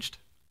have changed?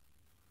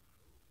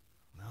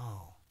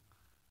 No.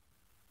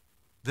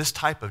 This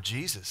type of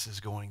Jesus is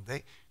going,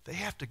 they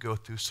have to go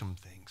through some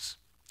things.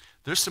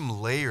 There's some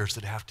layers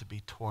that have to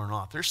be torn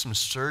off. There's some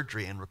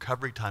surgery and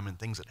recovery time and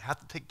things that have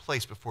to take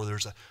place before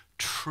there's a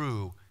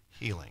true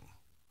healing.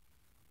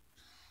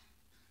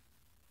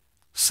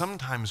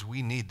 Sometimes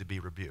we need to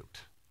be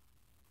rebuked.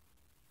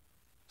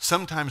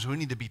 Sometimes we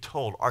need to be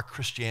told our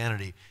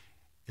Christianity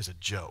is a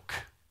joke.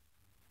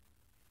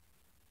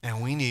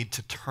 And we need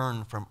to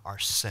turn from our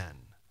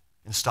sin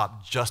and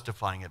stop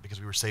justifying it because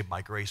we were saved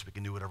by grace. We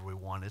can do whatever we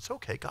want. It's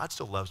okay. God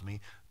still loves me.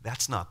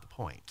 That's not the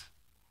point.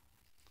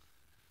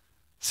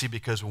 See,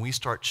 because when we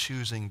start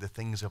choosing the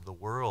things of the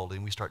world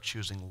and we start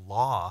choosing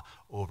law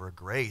over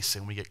grace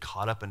and we get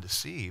caught up and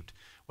deceived,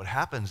 what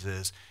happens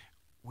is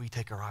we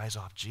take our eyes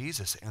off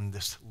Jesus, and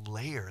this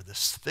layer,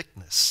 this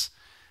thickness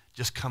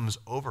just comes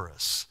over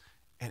us,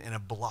 and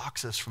it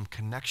blocks us from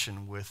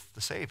connection with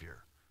the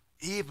Savior,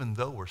 even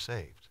though we're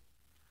saved.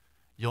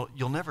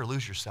 You'll never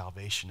lose your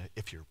salvation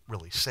if you're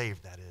really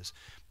saved, that is,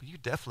 but you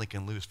definitely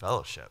can lose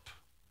fellowship.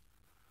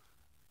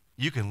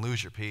 You can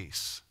lose your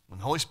peace. When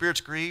the Holy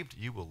Spirit's grieved,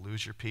 you will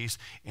lose your peace,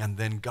 and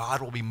then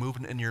God will be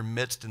moving in your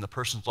midst in the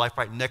person's life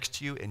right next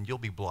to you, and you'll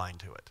be blind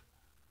to it.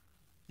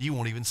 You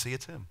won't even see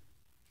it's him.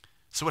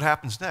 So what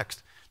happens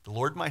next? The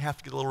Lord might have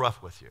to get a little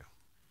rough with you.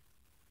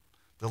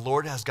 The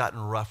Lord has gotten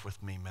rough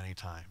with me many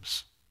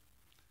times.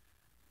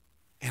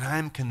 And I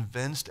am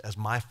convinced, as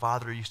my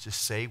father used to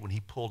say when he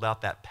pulled out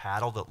that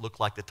paddle that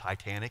looked like the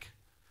Titanic,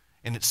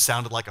 and it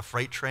sounded like a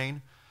freight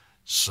train,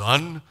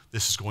 "Son,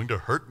 this is going to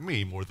hurt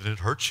me more than it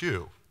hurts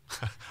you."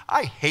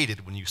 I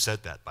hated when you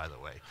said that, by the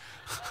way.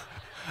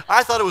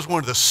 I thought it was one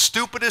of the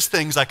stupidest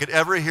things I could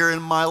ever hear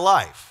in my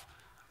life,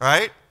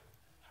 right?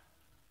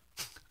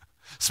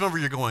 Some of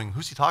you are going,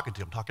 "Who's he talking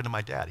to?" "I'm talking to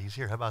my dad. He's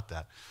here. How about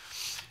that?"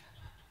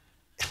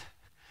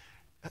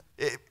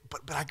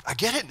 But I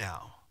get it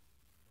now.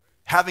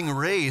 Having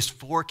raised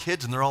 4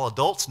 kids and they're all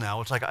adults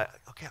now, it's like,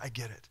 okay, I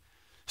get it.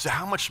 So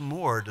how much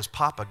more does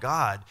Papa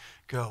God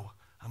go,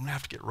 I'm going to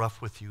have to get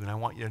rough with you, and I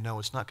want you to know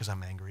it's not because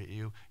I'm angry at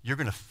you. You're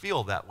going to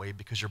feel that way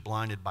because you're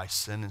blinded by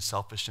sin and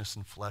selfishness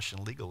and flesh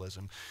and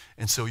legalism.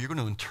 And so you're going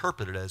to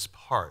interpret it as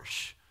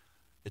harsh.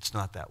 It's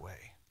not that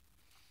way.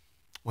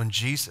 When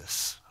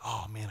Jesus,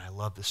 oh man, I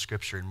love this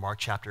scripture in Mark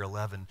chapter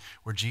 11,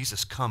 where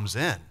Jesus comes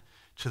in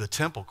to the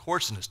temple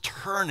courts and is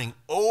turning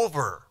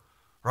over,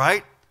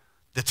 right?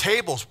 The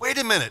tables. Wait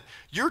a minute,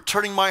 you're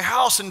turning my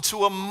house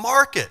into a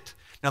market.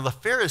 Now the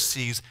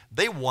Pharisees,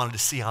 they wanted to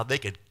see how they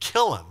could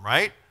kill him,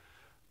 right?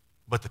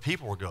 But the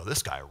people would go,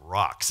 this guy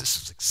rocks. This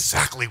is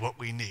exactly what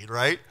we need,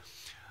 right?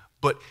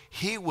 But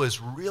he was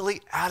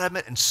really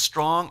adamant and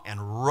strong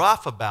and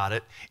rough about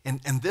it. And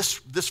this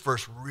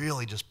verse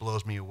really just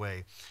blows me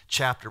away.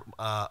 Chapter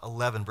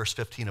 11, verse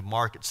 15 of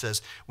Mark, it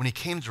says, when he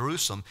came to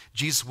Jerusalem,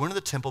 Jesus went to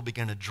the temple,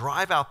 began to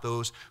drive out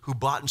those who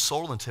bought and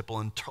sold in the temple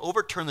and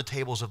overturn the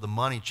tables of the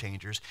money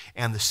changers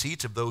and the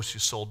seats of those who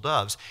sold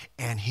doves.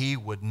 And he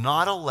would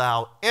not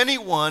allow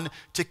anyone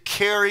to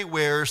carry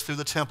wares through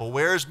the temple.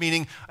 Wares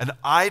meaning an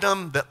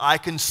item that I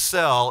can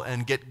sell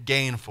and get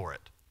gain for it.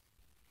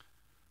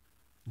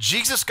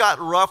 Jesus got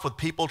rough with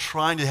people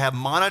trying to have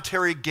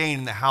monetary gain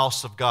in the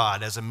house of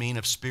God as a mean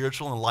of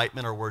spiritual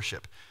enlightenment or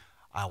worship.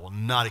 I will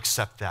not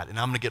accept that, and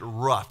I'm going to get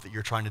rough that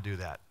you're trying to do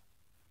that.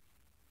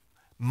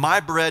 My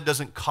bread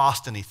doesn't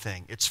cost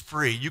anything. It's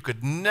free. You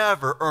could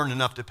never earn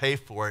enough to pay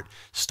for it.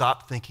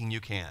 Stop thinking you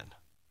can.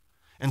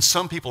 And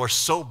some people are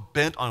so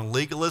bent on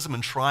legalism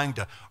and trying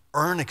to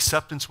earn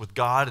acceptance with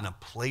God in a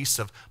place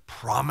of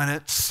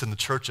prominence in the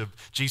church of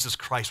Jesus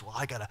Christ. Well,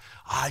 I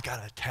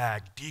gotta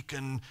tag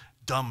Deacon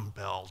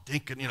Dumbbell,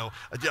 Deacon,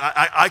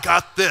 I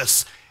got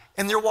this.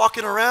 And they're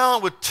walking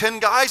around with 10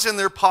 guys in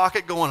their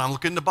pocket going, I'm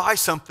looking to buy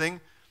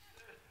something.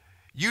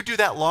 You do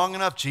that long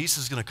enough,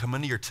 Jesus is going to come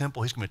into your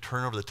temple. He's going to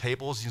turn over the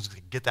tables. He's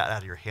going to get that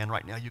out of your hand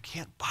right now. You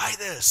can't buy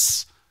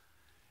this.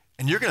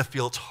 And you're going to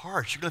feel it's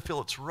harsh. You're going to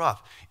feel it's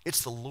rough.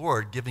 It's the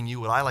Lord giving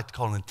you what I like to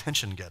call an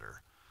attention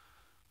getter.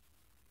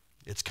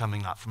 It's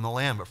coming not from the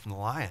lamb, but from the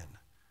lion.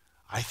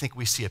 I think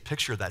we see a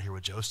picture of that here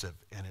with Joseph,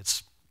 and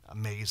it's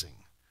amazing.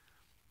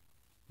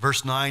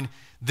 Verse 9,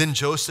 then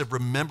Joseph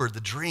remembered the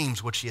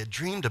dreams which he had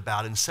dreamed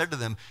about and said to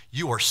them,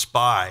 you are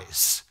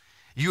spies.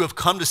 You have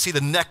come to see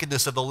the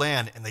nakedness of the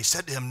land. And they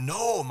said to him,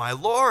 no, my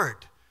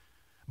Lord,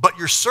 but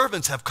your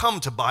servants have come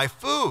to buy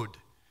food.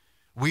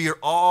 We are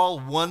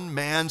all one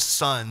man's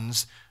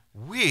sons.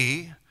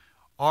 We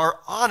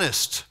are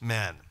honest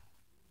men.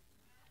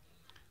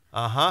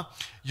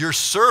 Your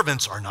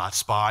servants are not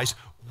spies.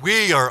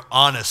 We are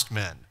honest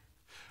men.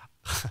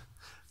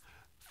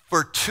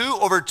 For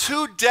over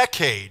 2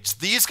 decades,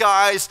 these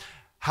guys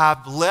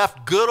have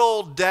left good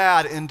old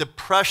dad in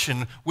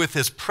depression with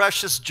his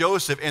precious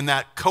Joseph in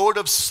that coat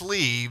of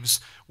sleeves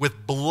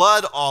with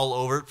blood all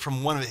over it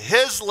from one of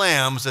his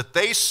lambs that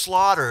they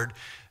slaughtered,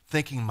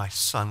 thinking my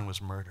son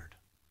was murdered,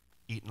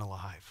 eaten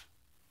alive.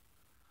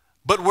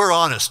 But we're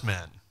honest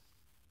men.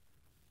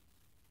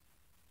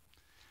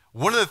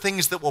 One of the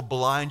things that will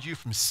blind you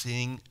from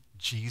seeing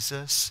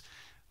Jesus,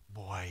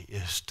 boy,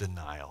 is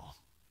denial.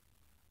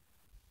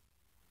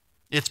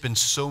 It's been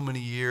so many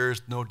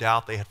years, no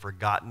doubt they had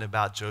forgotten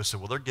about Joseph.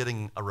 Well, they're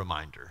getting a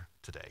reminder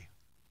today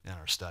in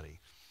our study.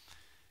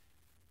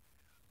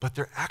 But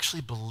they're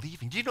actually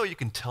believing. Do you know you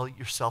can tell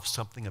yourself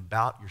something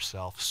about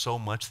yourself so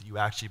much that you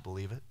actually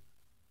believe it?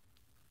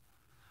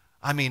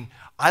 I mean,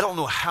 I don't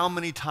know how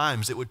many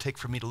times it would take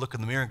for me to look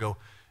in the mirror and go,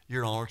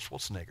 you're Arnold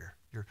Schwarzenegger.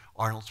 You're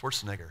Arnold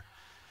Schwarzenegger.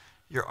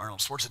 You're Arnold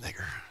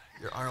Schwarzenegger.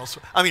 You're Arnold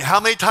Schwarzenegger. I mean, how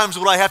many times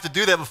would I have to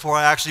do that before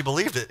I actually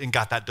believed it and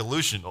got that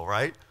delusional,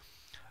 right?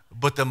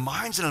 But the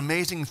mind's an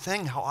amazing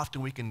thing, how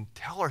often we can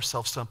tell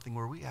ourselves something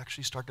where we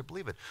actually start to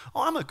believe it.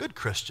 Oh, I'm a good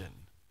Christian.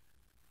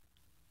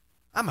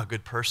 I'm a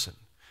good person.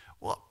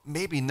 Well,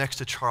 maybe next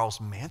to Charles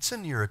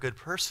Manson, you're a good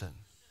person.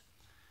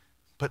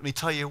 But let me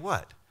tell you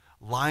what,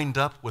 lined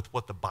up with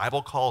what the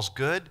Bible calls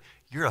good,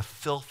 you're a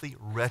filthy,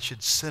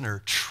 wretched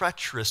sinner,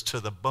 treacherous to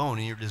the bone,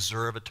 and you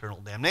deserve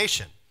eternal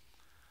damnation.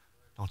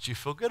 Don't you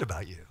feel good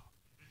about you?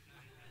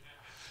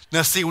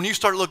 Now, see, when you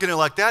start looking at it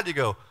like that, you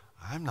go,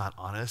 I'm not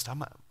honest.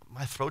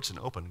 My throat's an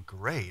open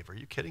grave. Are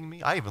you kidding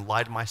me? I even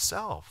lied to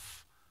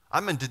myself.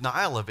 I'm in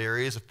denial of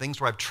areas of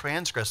things where I've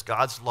transgressed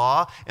God's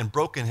law and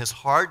broken his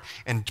heart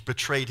and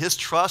betrayed his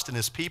trust in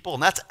his people,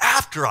 and that's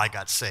after I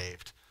got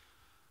saved.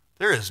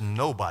 There is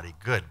nobody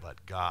good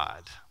but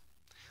God.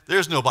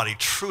 There's nobody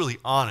truly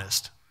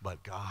honest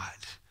but God.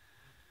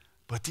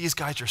 But these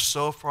guys are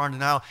so far into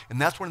now,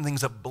 and that's one of the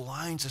things that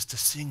blinds us to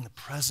seeing the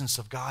presence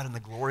of God and the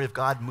glory of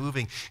God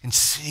moving and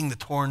seeing the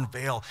torn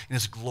veil in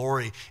his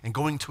glory and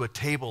going to a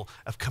table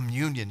of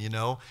communion,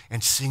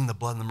 and seeing the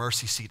blood in the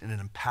mercy seat and it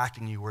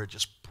impacting you where it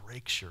just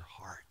breaks your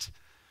heart.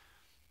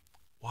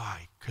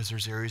 Why? Because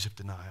there's areas of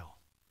denial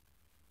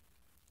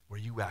where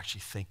you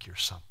actually think you're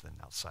something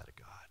outside of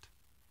God,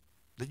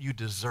 that you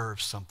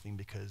deserve something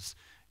because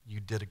you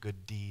did a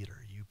good deed or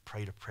you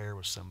prayed a prayer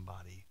with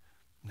somebody.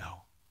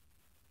 No.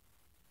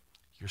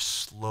 you're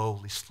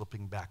slowly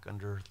slipping back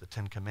under the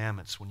Ten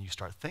Commandments when you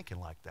start thinking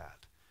like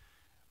that.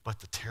 But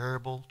the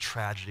terrible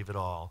tragedy of it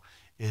all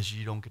is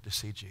you don't get to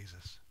see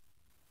Jesus.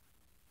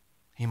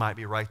 He might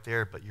be right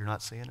there, but you're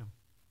not seeing him.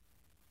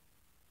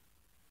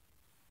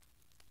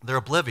 They're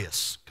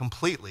oblivious,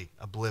 completely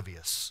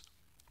oblivious.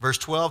 Verse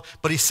 12,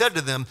 but he said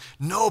to them,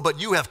 no,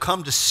 but you have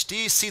come to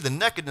see the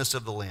nakedness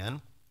of the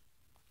land.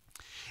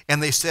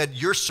 And they said,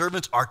 your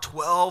servants are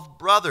 12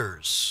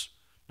 brothers.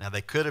 Now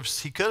he could have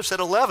said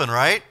 11,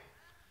 right?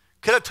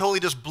 Could have totally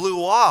just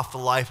blew off the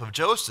life of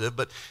Joseph,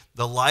 but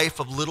the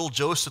life of little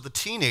Joseph, the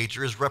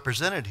teenager, is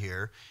represented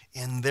here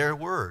in their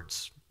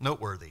words.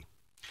 Noteworthy.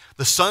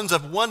 The sons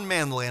of one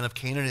man in the land of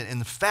Canaan, and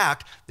in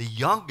fact, the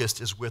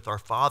youngest is with our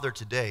father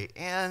today,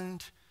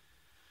 and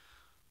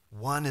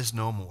one is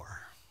no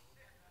more.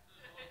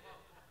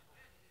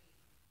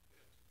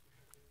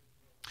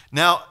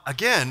 Now,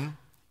 again,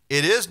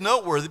 it is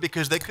noteworthy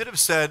because they could have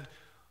said,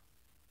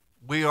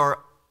 we are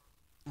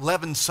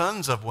 11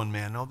 sons of one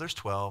man. No, there's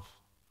 12.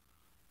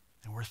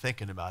 And we're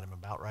thinking about him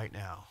about right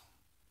now.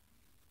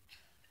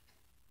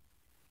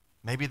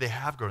 Maybe they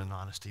have grown in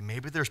honesty.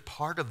 Maybe there's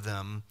part of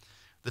them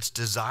that's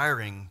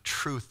desiring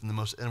truth in the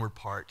most inward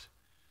part.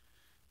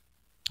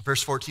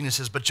 Verse 14, it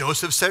says, but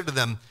Joseph said to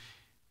them,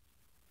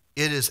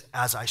 it is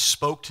as I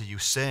spoke to you,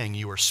 saying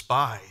you are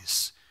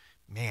spies.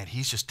 Man,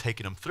 he's just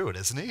taking them through it,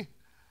 isn't he?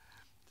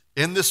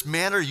 In this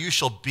manner you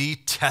shall be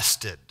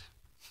tested.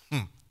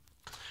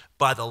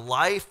 By the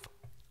life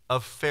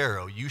of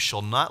Pharaoh, you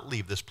shall not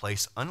leave this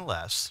place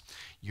unless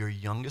your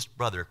youngest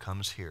brother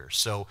comes here.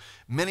 So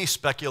many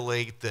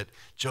speculate that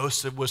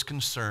Joseph was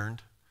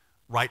concerned,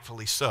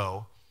 rightfully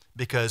so,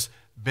 because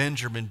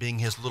Benjamin, being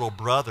his little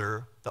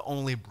brother, the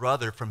only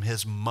brother from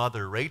his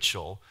mother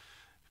Rachel,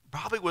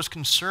 probably was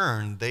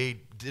concerned they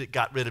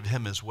got rid of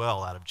him as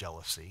well out of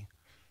jealousy.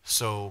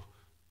 So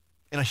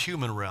in a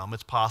human realm,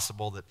 it's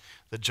possible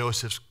that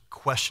Joseph's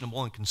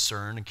questionable and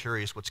concerned and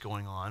curious what's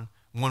going on.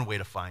 One way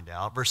to find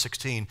out. Verse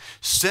 16,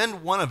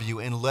 send one of you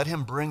and let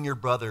him bring your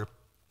brother.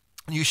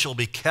 You shall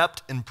be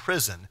kept in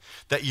prison,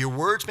 that your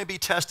words may be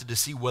tested to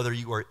see whether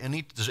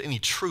there's any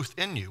truth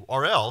in you,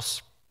 or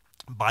else,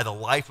 by the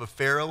life of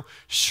Pharaoh,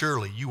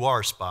 surely you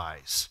are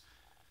spies.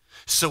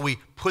 So we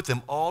put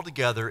them all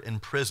together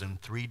in prison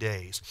 3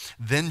 days.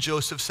 Then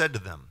Joseph said to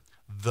them,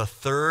 the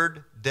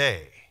third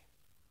day,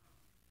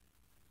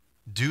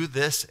 do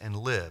this and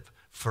live,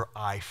 for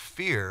I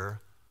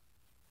fear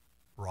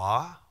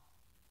Ra,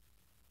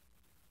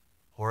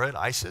 Horeb,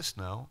 Isis?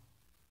 No.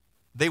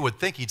 They would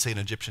think he'd say an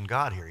Egyptian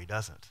god here. He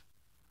doesn't.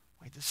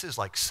 Wait, this is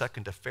like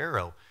second to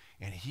Pharaoh,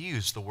 and he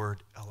used the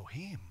word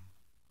Elohim.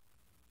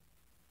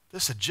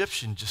 This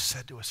Egyptian just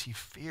said to us he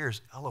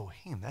fears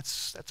Elohim.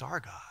 That's our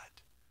God.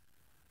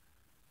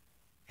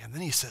 And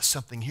then he says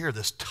something here,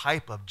 this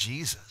type of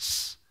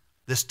Jesus,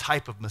 this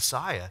type of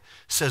Messiah,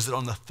 says that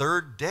on the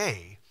third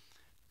day,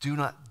 do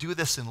not do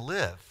this and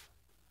live.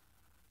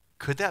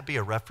 Could that be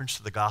a reference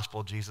to the gospel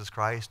of Jesus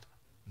Christ?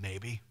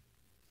 Maybe.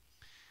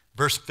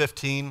 Verse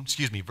 19,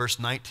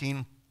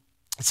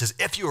 it says,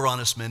 if you are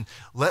honest men,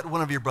 let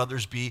one of your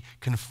brothers be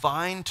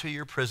confined to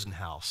your prison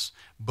house,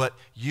 but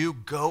you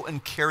go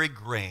and carry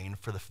grain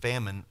for the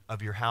famine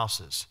of your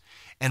houses,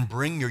 and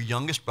bring your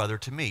youngest brother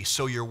to me,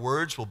 so your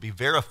words will be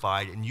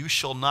verified, and you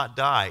shall not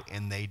die.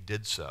 And they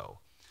did so.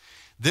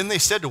 Then they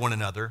said to one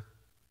another,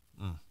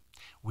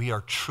 we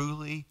are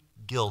truly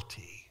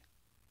guilty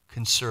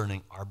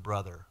concerning our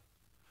brother,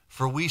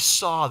 for we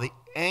saw the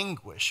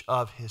anguish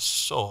of his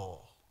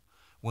soul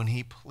when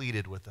he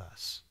pleaded with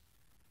us,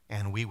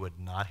 and we would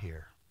not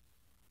hear.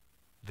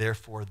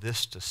 Therefore,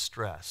 this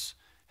distress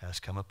has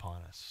come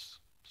upon us.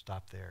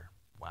 Stop there.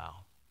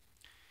 Wow.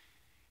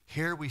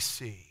 Here we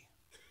see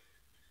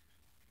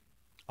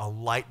a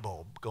light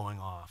bulb going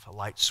off, a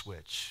light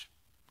switch,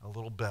 a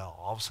little bell.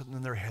 All of a sudden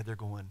in their head, they're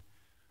going,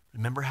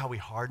 remember how we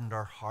hardened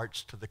our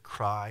hearts to the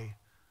cry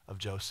of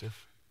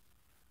Joseph?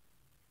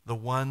 The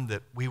one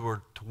that we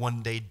were to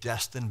one day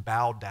destined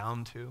bow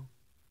down to?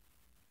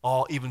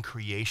 Even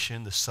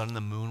creation, the sun and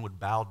the moon would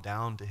bow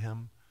down to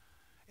him.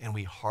 And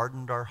we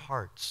hardened our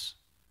hearts.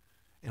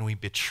 And we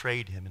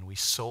betrayed him. And we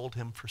sold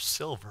him for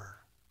silver.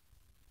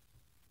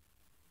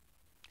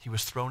 He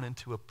was thrown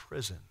into a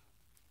prison.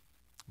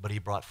 But he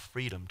brought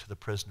freedom to the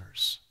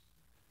prisoners.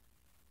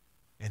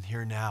 And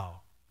here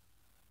now,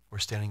 we're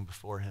standing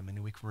before him.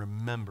 And we can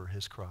remember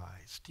his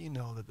cries. Do you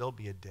know that there'll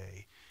be a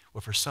day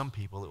where for some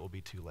people it will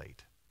be too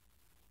late?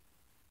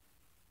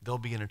 There'll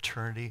be an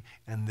eternity.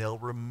 And they'll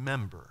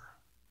remember.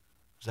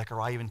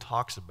 Zechariah even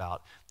talks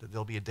about that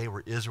there'll be a day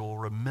where Israel will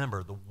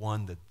remember the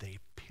one that they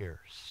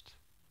pierced.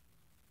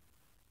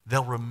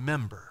 They'll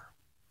remember.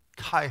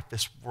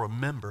 Caiaphas will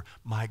remember,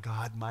 my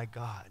God,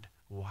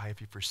 why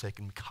have you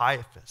forsaken me?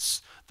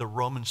 Caiaphas, the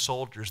Roman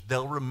soldiers,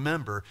 they'll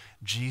remember,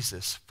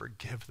 Jesus,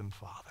 forgive them,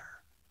 Father.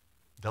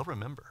 They'll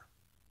remember.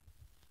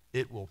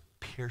 It will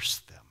pierce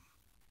them.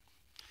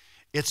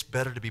 It's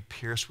better to be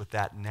pierced with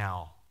that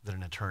now than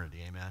in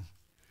eternity, amen?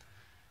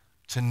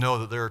 to know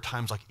that there are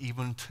times like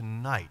even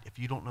tonight, if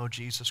you don't know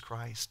Jesus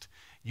Christ,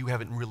 you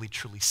haven't really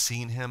truly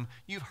seen him.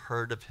 You've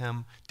heard of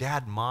him.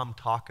 Dad and mom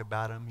talk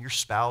about him. Your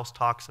spouse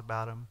talks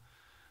about him.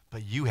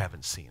 But you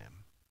haven't seen him.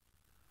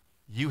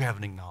 You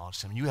haven't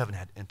acknowledged him. You haven't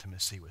had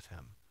intimacy with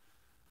him.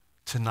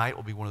 Tonight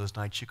will be one of those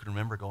nights you can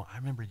remember going, I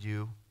remember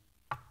you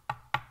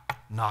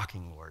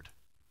knocking, Lord.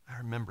 I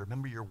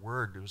remember your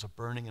word. There was a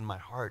burning in my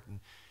heart,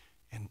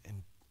 and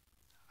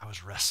I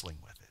was wrestling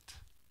with it.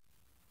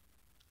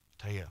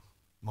 I tell you,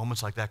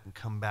 moments like that can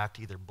come back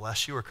to either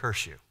bless you or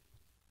curse you.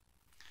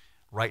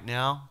 Right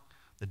now,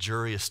 the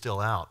jury is still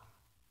out.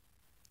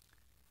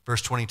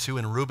 Verse 22,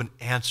 and Reuben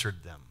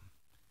answered them,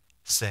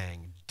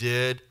 saying,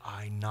 did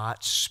I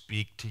not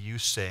speak to you,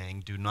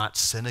 saying, do not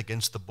sin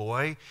against the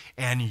boy?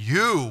 And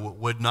you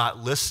would not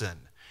listen.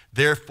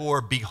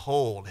 Therefore,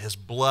 behold, his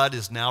blood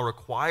is now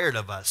required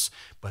of us.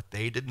 But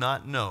they did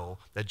not know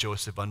that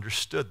Joseph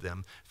understood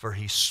them, for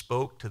he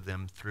spoke to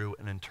them through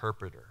an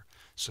interpreter.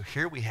 So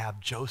here we have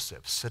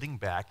Joseph sitting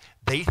back.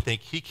 They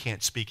think he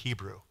can't speak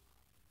Hebrew.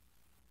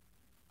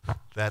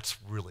 That's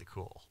really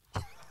cool.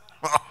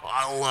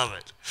 I love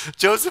it.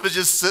 Joseph is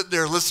just sitting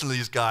there listening to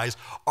these guys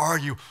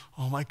argue.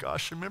 Oh my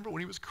gosh, remember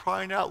when he was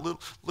crying out,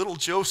 little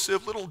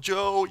Joseph, little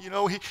Joe,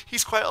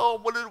 he's crying, oh,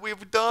 what did we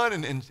have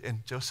done?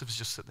 And Joseph is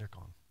just sitting there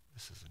going,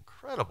 this is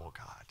incredible,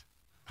 God.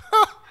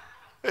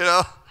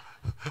 I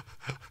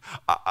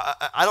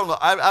don't know.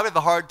 I have a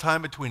hard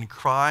time between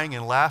crying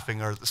and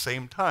laughing or at the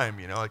same time.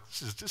 Like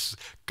this is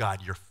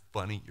God, you're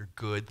funny, you're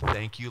good.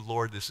 Thank you,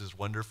 Lord. This is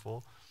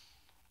wonderful.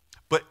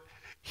 But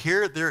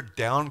here they're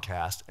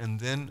downcast, and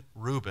then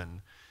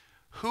Reuben,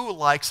 who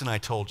likes and I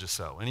told you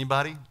so?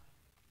 Anybody?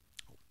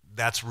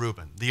 That's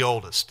Reuben, the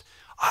oldest.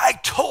 I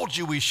told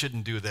you we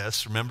shouldn't do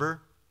this,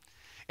 remember?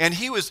 And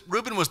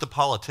Reuben was the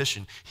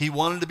politician. He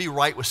wanted to be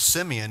right with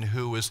Simeon,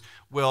 who was,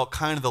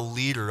 kind of the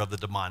leader of the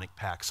demonic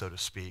pack, so to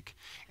speak.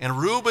 And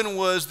Reuben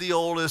was the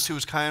oldest, who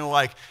was kind of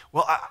like,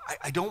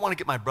 I don't want to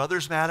get my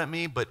brothers mad at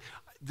me, but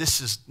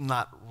this is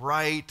not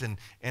right.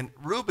 And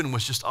Reuben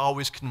was just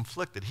always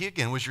conflicted. He,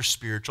 again, was your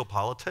spiritual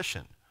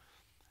politician.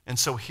 And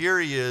so here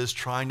he is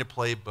trying to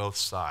play both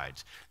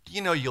sides. Do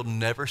you know you'll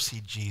never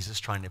see Jesus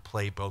trying to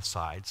play both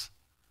sides?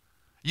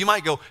 You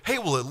might go, hey,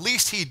 well, at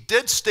least he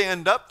did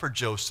stand up for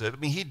Joseph. I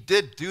mean, he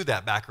did do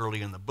that back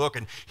early in the book,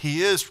 and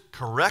he is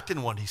correct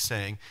in what he's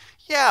saying.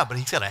 Yeah, but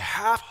he's got a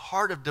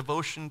half-hearted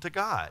devotion to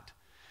God.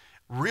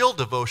 Real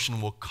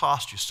devotion will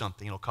cost you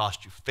something. It'll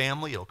cost you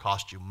family. It'll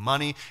cost you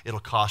money. It'll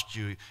cost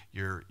you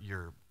your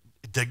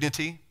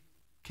dignity.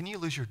 Can you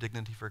lose your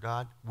dignity for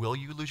God? Will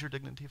you lose your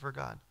dignity for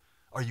God?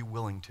 Are you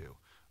willing to?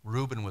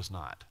 Reuben was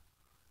not.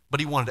 But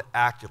he wanted to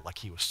act it like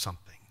he was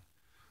something.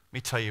 Let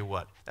me tell you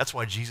what. That's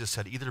why Jesus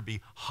said either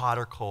be hot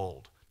or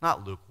cold,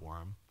 not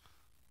lukewarm,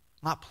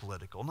 not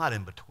political, not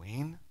in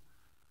between.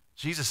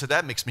 Jesus said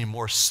that makes me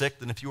more sick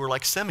than if you were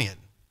like Simeon.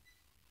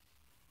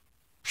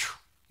 Whew,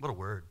 what a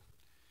word.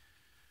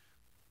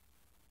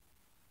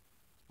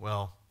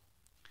 Well,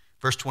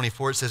 verse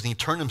 24, it says, and he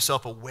turned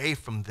himself away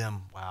from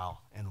them,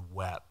 and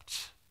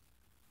wept.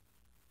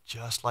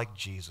 Just like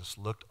Jesus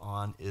looked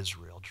on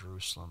Israel,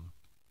 Jerusalem,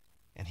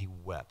 and he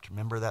wept.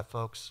 Remember that,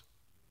 folks?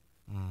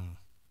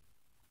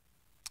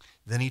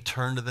 Then he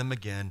turned to them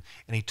again,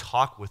 and he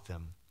talked with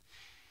them.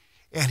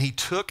 And he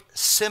took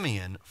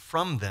Simeon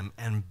from them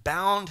and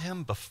bound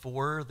him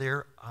before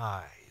their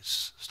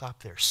eyes.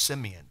 Stop there.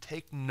 Simeon.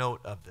 Take note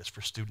of this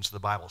for students of the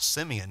Bible.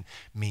 Simeon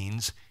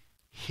means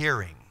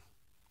hearing.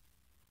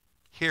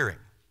 Hearing.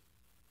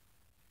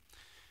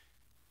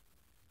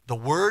 The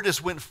word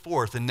has went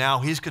forth, and now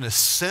he's going to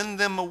send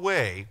them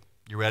away,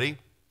 you ready?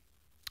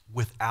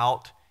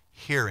 Without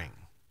hearing.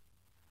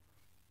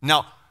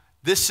 Now,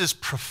 this is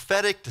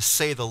prophetic to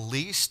say the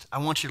least. I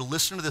want you to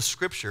listen to this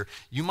scripture.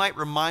 You might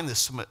remind this,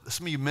 some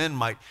of you men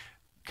might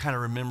kind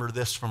of remember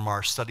this from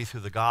our study through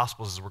the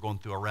Gospels as we're going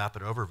through a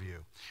rapid overview,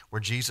 where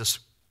Jesus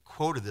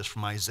quoted this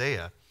from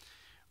Isaiah,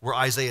 where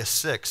Isaiah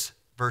 6,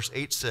 verse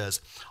 8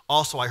 says,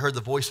 also I heard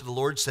the voice of the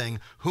Lord saying,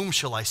 whom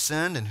shall I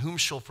send, and whom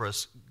shall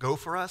go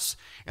for us?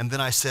 And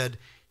then I said,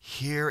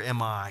 here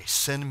am I,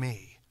 send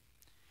me.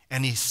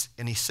 And he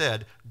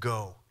said,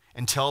 go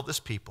and tell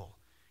this people,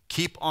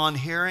 keep on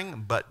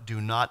hearing, but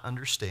do not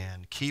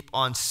understand. Keep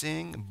on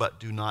seeing, but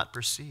do not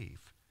perceive.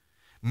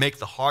 Make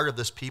the heart of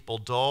this people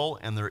dull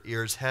and their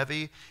ears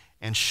heavy,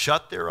 and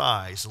shut their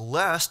eyes,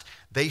 lest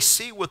they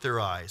see with their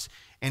eyes,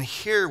 and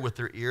hear with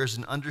their ears,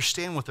 and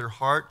understand with their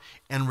heart,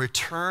 and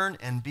return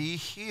and be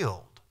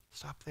healed.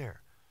 Stop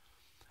there.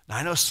 Now,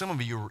 I know some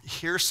of you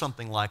hear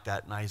something like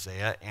that in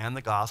Isaiah and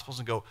the Gospels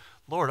and go,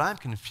 Lord, I'm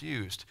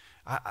confused.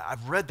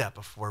 I've read that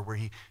before, where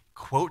he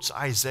quotes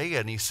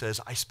Isaiah and he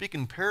says, I speak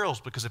in parables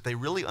because if they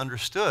really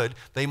understood,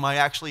 they might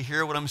actually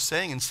hear what I'm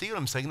saying and see what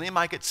I'm saying, and they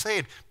might get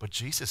saved. But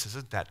Jesus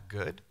isn't that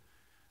good.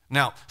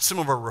 Now, some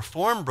of our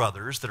Reformed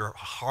brothers that are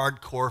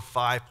hardcore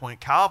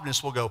 5-point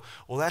Calvinists will go,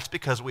 well, that's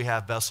because we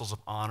have vessels of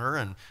honor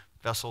and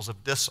vessels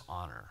of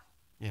dishonor,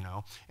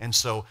 And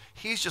so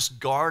he's just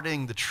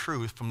guarding the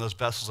truth from those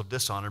vessels of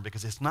dishonor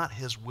because it's not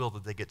his will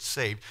that they get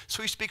saved.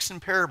 So he speaks in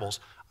parables.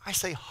 I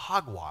say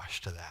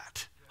hogwash to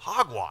that.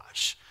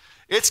 Hogwash.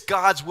 It's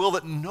God's will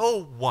that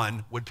no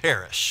one would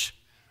perish.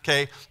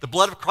 Okay? The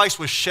blood of Christ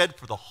was shed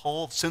for the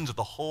whole sins of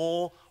the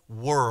whole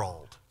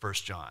world, 1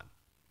 John.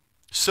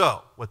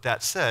 So, with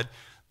that said,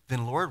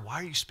 then Lord, why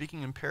are you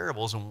speaking in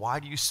parables? And why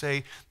do you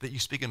say that you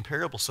speak in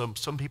parables?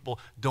 Some people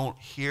don't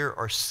hear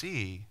or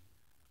see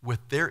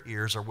with their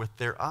ears or with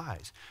their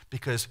eyes.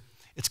 Because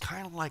it's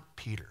kind of like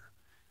Peter.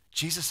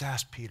 Jesus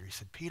asked Peter, he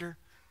said, Peter,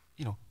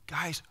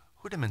 guys,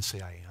 who do men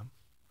say I am?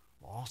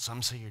 Well,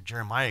 some say you're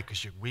Jeremiah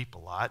because you weep a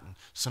lot, and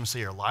some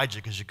say you're Elijah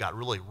because you got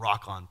really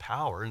rock-on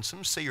power, and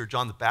some say you're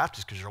John the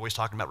Baptist because you're always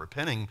talking about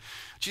repenting.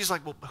 Jesus is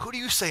like, well, who do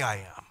you say I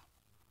am?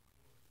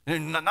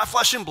 And not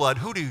flesh and blood.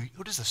 Who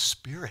does the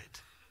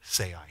Spirit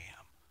say I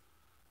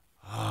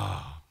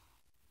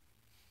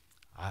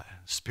am?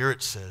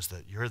 Spirit says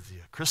that you're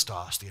the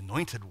Christos, the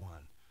anointed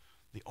one,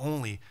 the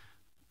only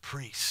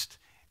priest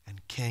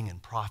and king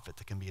and prophet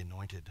that can be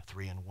anointed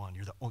 3 in 1.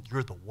 You're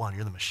the one.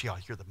 You're the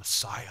Mashiach. You're the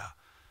Messiah.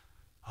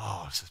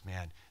 Oh, it says,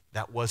 man,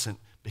 that wasn't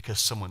because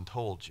someone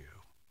told you.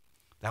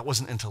 That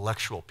wasn't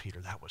intellectual, Peter.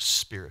 That was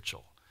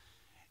spiritual.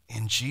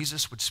 And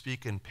Jesus would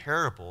speak in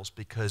parables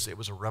because it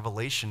was a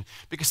revelation.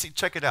 Because, see,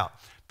 check it out.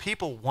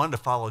 People wanted to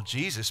follow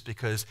Jesus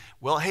because,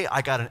 well, hey,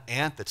 I got an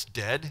aunt that's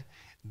dead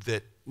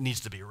that needs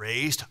to be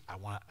raised.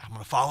 I'm going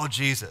to follow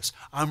Jesus.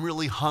 I'm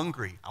really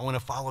hungry. I want to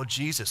follow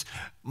Jesus.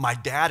 My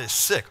dad is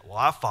sick. Well,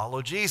 I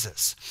follow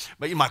Jesus.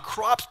 But my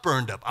crop's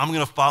burned up. I'm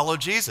going to follow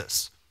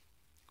Jesus.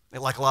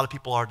 Like a lot of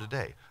people are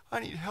today. I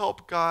need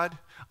help, God.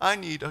 I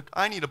need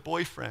a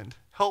boyfriend.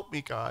 Help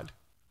me, God.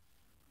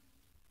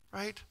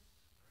 Right?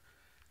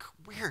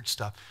 Weird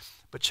stuff.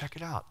 But check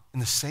it out. In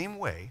the same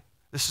way,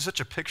 this is such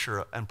a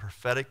picture and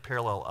prophetic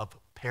parallel of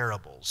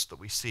parables that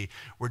we see,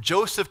 where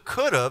Joseph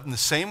could have, in the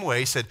same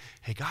way, said,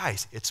 hey,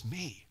 guys, it's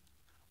me.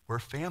 We're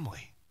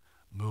family.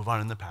 Move on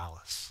in the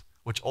palace.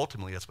 Which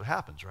ultimately, that's what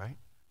happens, right?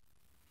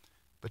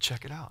 But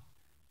check it out.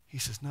 He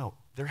says, no,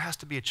 there has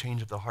to be a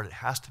change of the heart. It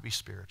has to be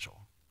spiritual.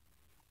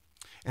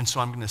 And so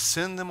I'm going to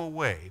send them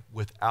away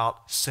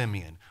without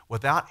Simeon,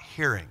 without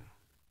hearing.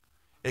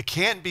 It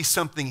can't be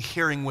something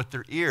hearing with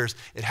their ears.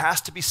 It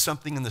has to be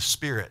something in the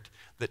spirit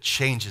that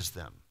changes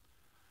them.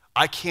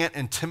 I can't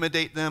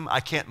intimidate them. I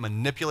can't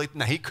manipulate them.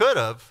 Now, he could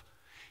have.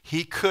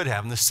 He could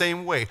have. In the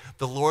same way,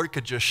 the Lord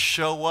could just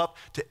show up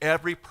to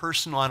every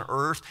person on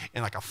earth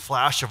and like a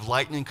flash of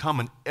lightning come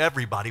and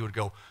everybody would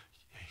go,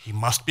 he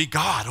must be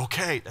God.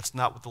 Okay, that's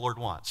not what the Lord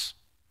wants.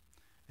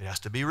 It has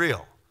to be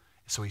real.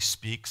 So he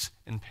speaks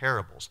in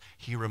parables.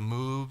 He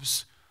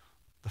removes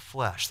the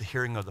flesh, the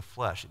hearing of the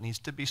flesh. It needs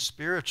to be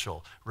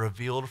spiritual,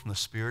 revealed from the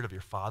Spirit of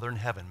your Father in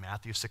heaven.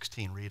 Matthew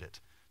 16, read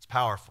it. It's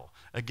powerful.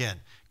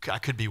 Again, I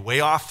could be way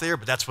off there,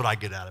 but that's what I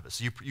get out of it.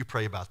 So you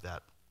pray about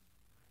that.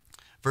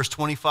 Verse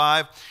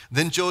 25,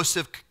 then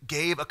Joseph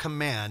gave a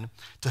command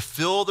to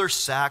fill their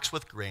sacks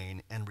with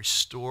grain and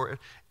restore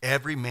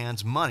every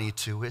man's money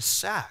to his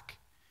sack,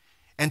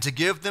 and to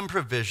give them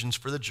provisions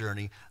for the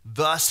journey.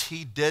 Thus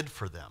he did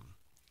for them.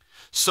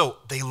 So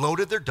they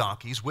loaded their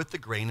donkeys with the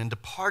grain and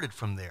departed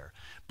from there.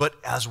 But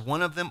as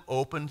one of them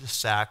opened the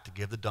sack to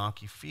give the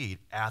donkey feed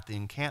at the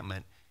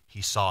encampment,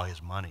 he saw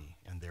his money,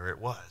 and there it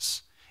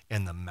was,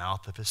 in the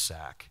mouth of his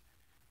sack.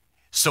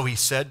 So he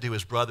said to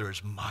his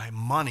brothers, my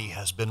money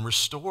has been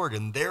restored,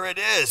 and there it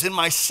is, in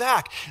my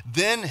sack.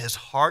 Then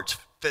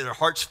their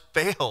hearts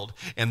failed,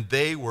 and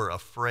they were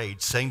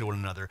afraid, saying to one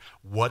another,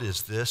 what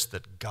is this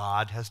that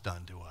God has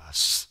done to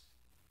us?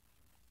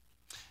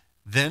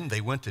 Then they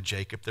went to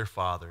Jacob, their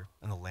father,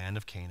 in the land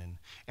of Canaan,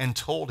 and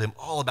told him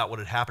all about what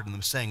had happened to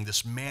them, saying,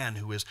 this man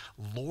who is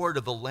Lord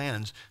of the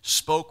lands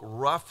spoke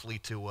roughly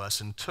to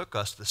us and took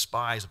us, the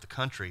spies of the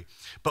country.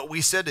 But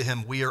we said to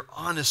him, we are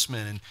honest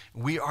men, and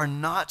we are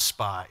not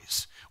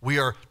spies. We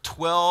are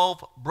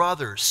 12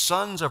 brothers,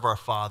 sons of our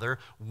father.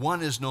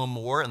 One is no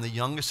more, and the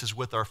youngest is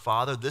with our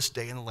father this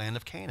day in the land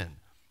of Canaan.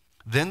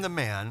 Then the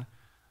man,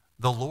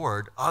 the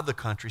Lord of the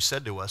country,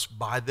 said to us,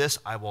 by this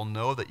I will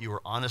know that you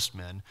are honest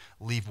men.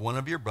 Leave one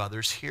of your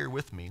brothers here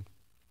with me.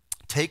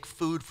 Take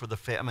food for the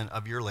famine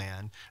of your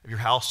land, of your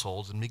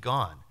households, and be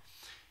gone.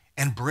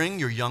 And bring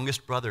your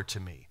youngest brother to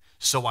me,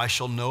 so I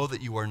shall know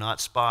that you are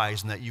not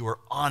spies and that you are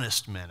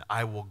honest men.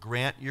 I will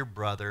grant your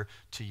brother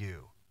to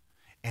you,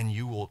 and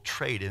you will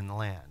trade in the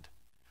land.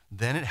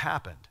 Then it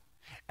happened,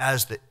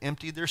 as they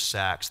emptied their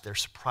sacks, there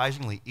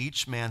surprisingly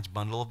each man's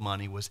bundle of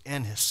money was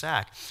in his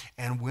sack.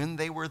 And when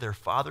their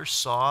father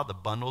saw the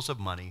bundles of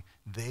money,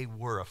 they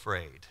were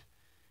afraid.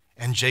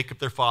 And Jacob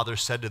their father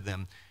said to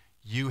them,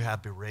 you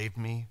have bereaved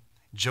me.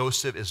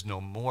 Joseph is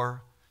no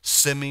more.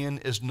 Simeon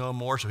is no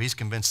more. So he's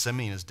convinced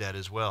Simeon is dead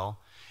as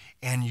well.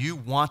 And you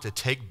want to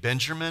take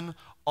Benjamin?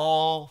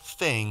 All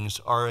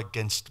things are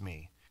against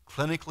me.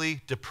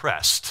 Clinically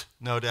depressed,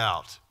 no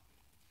doubt.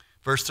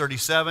 Verse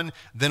 37,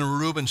 then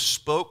Reuben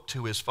spoke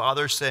to his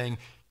father, saying,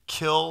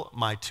 kill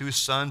my 2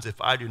 sons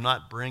if I do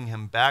not bring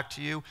him back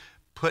to you.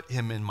 Put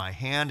him in my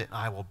hand, and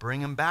I will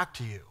bring him back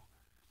to you.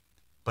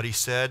 But he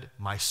said,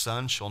 my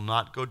son shall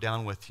not go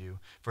down with you,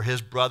 for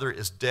his brother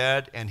is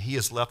dead, and he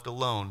is left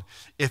alone.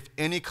 If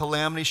any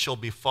calamity shall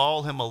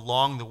befall him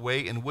along the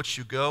way in which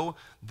you go,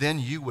 then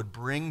you would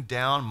bring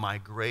down my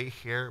gray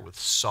hair with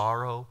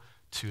sorrow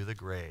to the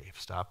grave.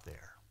 Stop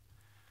there.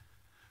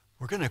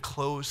 We're going to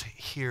close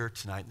here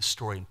tonight in the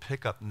story and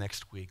pick up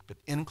next week. But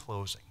in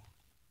closing,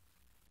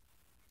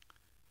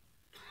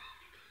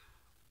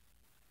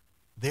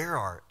 there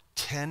are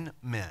 10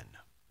 men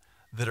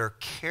that are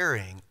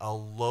carrying a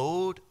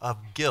load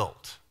of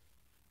guilt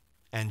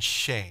and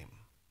shame.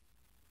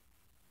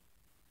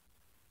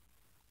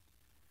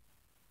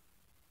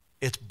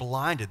 It's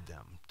blinded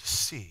them to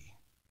see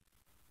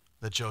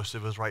that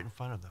Joseph is right in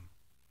front of them.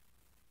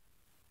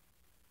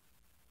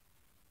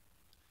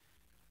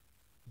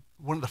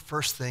 One of the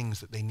first things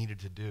that they needed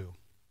to do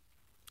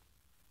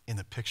in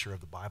the picture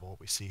of the Bible, what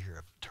we see here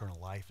of eternal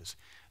life, is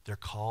they're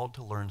called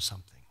to learn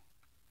something.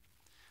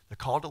 They're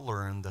called to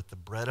learn that the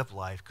bread of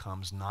life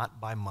comes not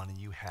by money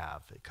you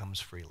have, it comes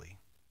freely.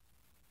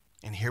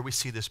 And here we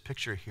see this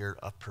picture here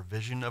of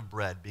provision of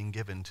bread being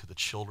given to the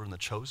children, the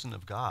chosen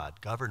of God,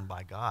 governed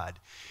by God,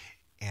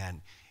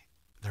 and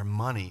their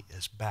money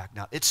is back.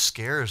 Now, it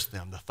scares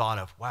them, the thought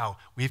of, wow,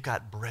 we've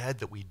got bread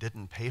that we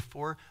didn't pay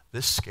for.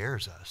 This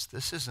scares us.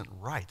 This isn't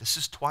right. This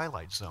is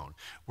Twilight Zone.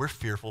 We're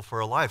fearful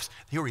for our lives.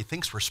 He already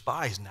thinks we're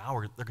spies. Now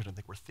they're going to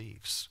think we're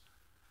thieves.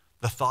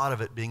 The thought of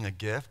it being a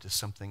gift is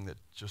something that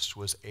just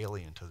was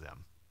alien to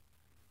them.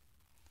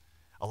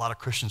 A lot of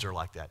Christians are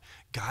like that.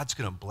 God's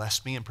going to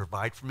bless me and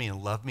provide for me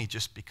and love me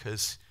just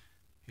because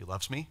he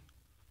loves me.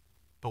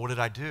 But what did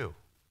I do?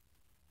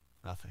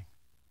 Nothing.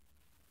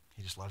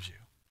 He just loves you.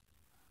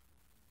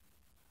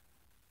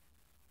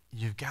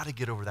 You've got to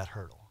get over that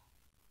hurdle.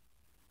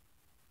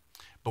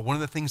 But one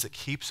of the things that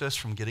keeps us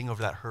from getting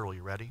over that hurdle,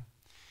 you ready?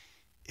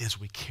 Is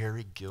we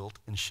carry guilt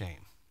and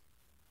shame.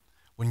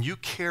 When you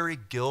carry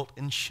guilt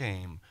and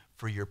shame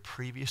for your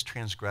previous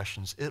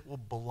transgressions, it will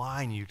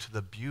blind you to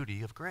the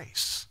beauty of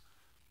grace.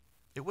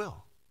 It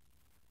will.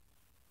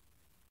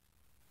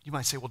 You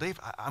might say, well, Dave,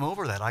 I'm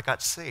over that. I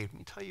got saved. Let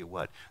me tell you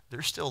what,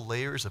 there's still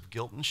layers of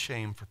guilt and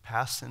shame for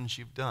past sins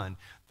you've done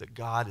that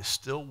God is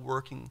still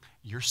working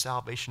your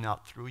salvation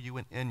out through you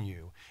and in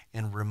you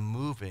and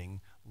removing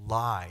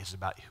lies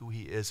about who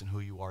he is and who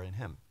you are in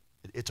him.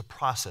 It's a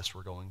process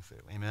we're going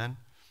through. Amen?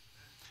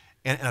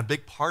 And a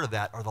big part of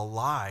that are the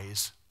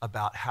lies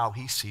about how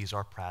he sees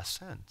our past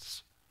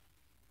sins.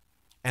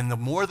 And the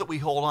more that we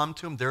hold on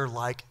to them, they're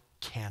like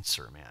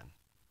cancer, man.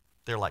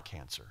 They're like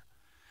cancer.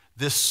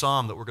 This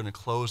psalm that we're going to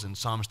close in,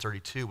 Psalms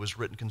 32, was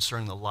written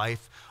concerning the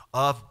life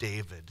of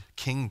David,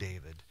 King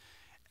David,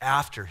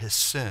 after his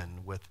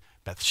sin with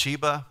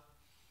Bathsheba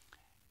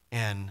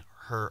and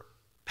her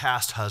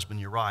past husband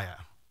Uriah.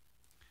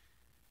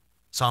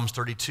 Psalms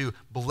 32,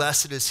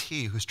 blessed is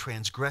he whose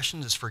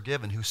transgression is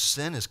forgiven, whose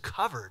sin is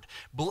covered.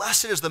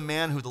 Blessed is the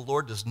man who the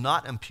Lord does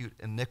not impute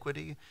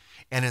iniquity,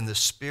 and in the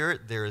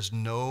spirit there is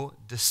no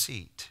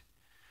deceit.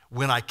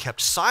 When I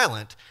kept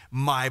silent,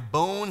 my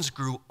bones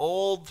grew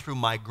old through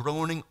my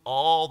groaning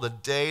all the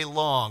day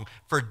long.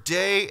 For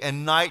day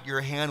and night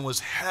your hand was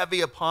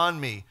heavy upon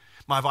me.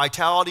 My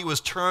vitality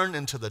was turned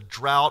into the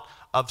drought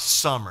of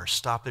summer.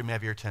 Stop there, may I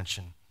have your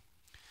attention.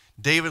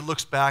 David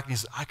looks back and he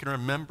says, I can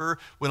remember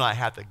when I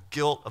had the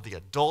guilt of the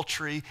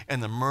adultery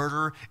and the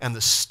murder and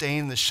the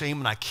stain and the shame,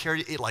 and I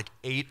carried it like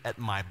ate at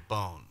my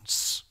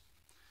bones.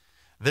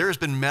 There's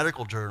been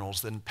medical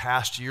journals in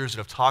past years that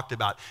have talked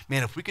about,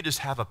 man, if we could just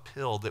have a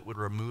pill that would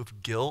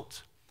remove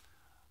guilt,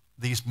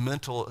 these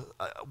mental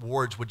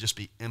wards would just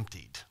be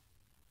emptied.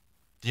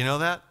 Do you know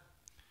that?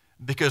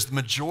 Because the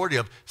majority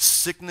of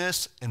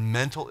sickness and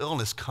mental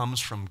illness comes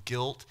from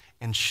guilt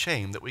and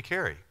shame that we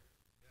carry.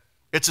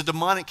 It's a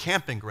demonic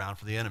camping ground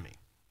for the enemy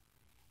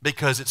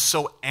because it's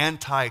so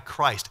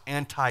anti-Christ,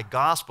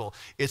 anti-gospel.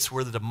 It's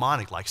where the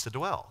demonic likes to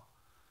dwell.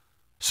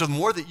 So the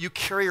more that you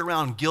carry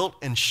around guilt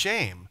and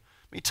shame,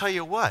 let me tell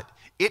you what,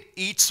 it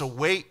eats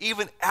away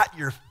even at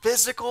your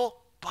physical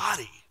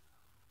body.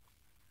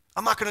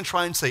 I'm not going to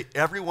try and say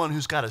everyone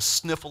who's got a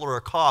sniffle or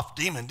a cough,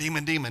 demon,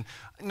 demon, demon.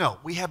 No,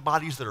 we have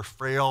bodies that are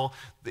frail,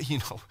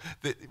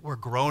 that we're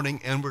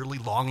groaning, inwardly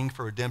longing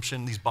for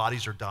redemption. These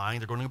bodies are dying.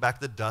 They're going back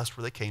to the dust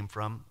where they came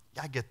from.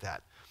 Yeah, I get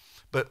that.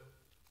 But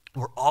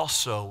we're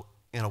also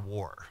in a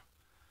war.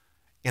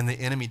 And the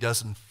enemy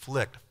does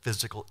inflict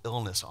physical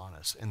illness on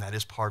us, and that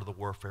is part of the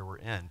warfare we're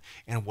in.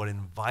 And what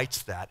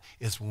invites that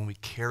is when we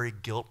carry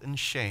guilt and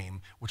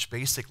shame, which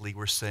basically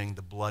we're saying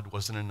the blood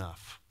wasn't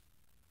enough.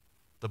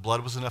 The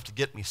blood was enough to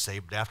get me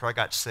saved. But after I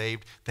got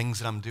saved, things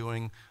that I'm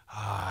doing,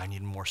 I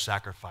need more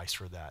sacrifice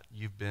for that.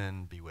 You've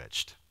been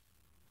bewitched.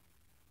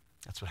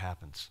 That's what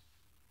happens.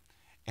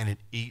 And it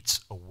eats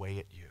away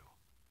at you.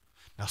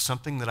 Now,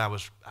 something that I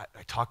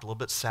talked a little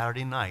bit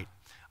Saturday night,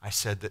 I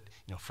said that,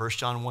 1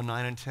 John 1,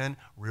 9 and 10,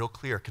 real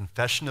clear,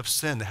 confession of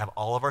sin, to have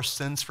all of our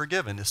sins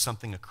forgiven, is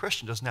something a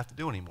Christian doesn't have to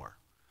do anymore.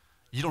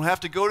 You don't have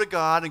to go to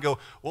God and go,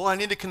 well, I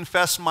need to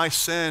confess my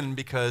sin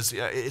because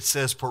it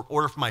says for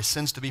order for my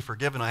sins to be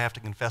forgiven, I have to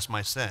confess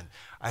my sin.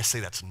 I say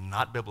that's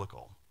not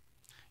biblical.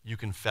 You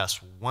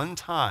confess one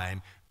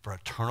time for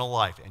eternal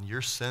life, and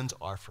your sins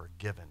are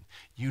forgiven.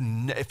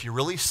 If you're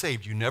really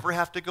saved, you never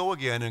have to go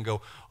again and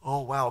go,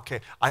 oh, wow,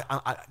 okay,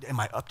 am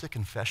I up to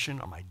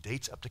confession? Are my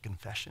dates up to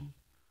confession?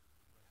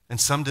 And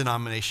some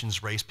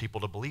denominations raise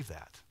people to believe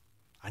that.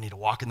 I need to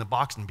walk in the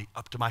box and be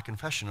up to my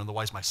confession,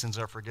 otherwise my sins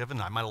are forgiven,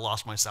 and I might have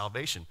lost my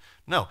salvation.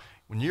 No,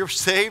 when you're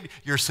saved,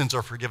 your sins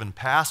are forgiven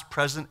past,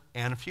 present,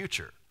 and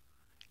future.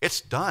 It's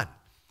done.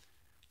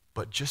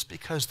 But just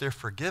because they're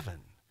forgiven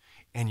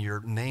and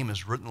your name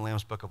is written in the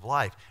Lamb's Book of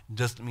Life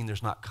doesn't mean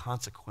there's not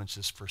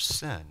consequences for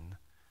sin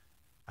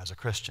as a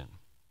Christian.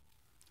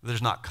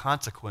 There's not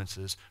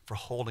consequences for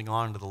holding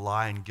on to the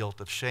lie and guilt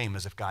of shame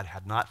as if God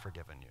had not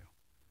forgiven you.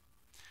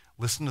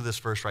 Listen to this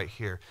verse right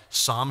here.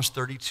 Psalms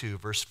 32,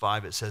 verse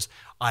 5, it says,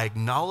 I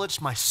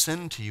acknowledged my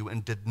sin to you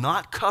and did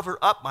not cover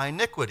up my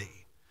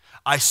iniquity.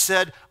 I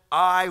said,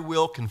 I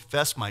will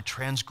confess my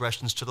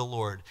transgressions to the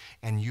Lord,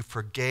 and you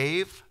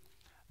forgave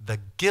the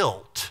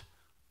guilt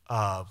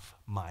of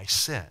my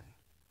sin.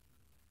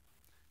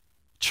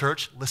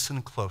 Church,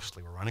 listen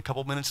closely. We're running a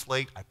couple minutes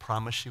late. I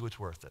promise you it's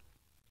worth it.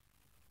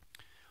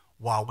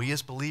 While we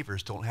as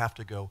believers don't have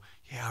to go,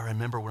 yeah, I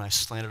remember when I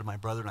slandered my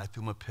brother and I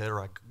threw him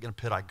in a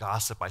pit, I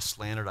gossiped, I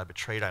slandered, I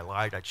betrayed, I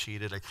lied, I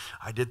cheated,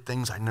 I did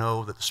things I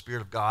know that the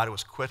Spirit of God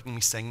was quickening me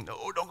saying,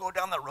 no, don't go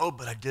down that road,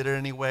 but I did it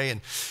anyway.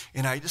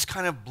 And I just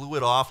kind of blew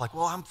it off like,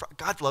 well,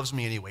 God loves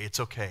me anyway, it's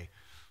okay.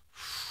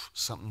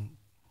 Something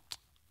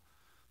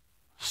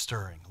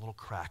stirring, a little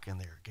crack in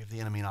there. Give the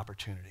enemy an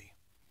opportunity.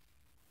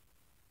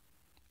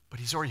 But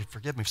he's already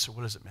forgiven me, so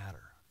what does it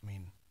matter? I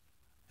mean,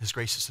 his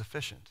grace is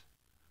sufficient.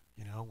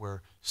 You know,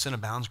 where sin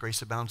abounds,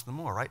 grace abounds the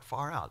more, right?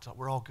 Far out.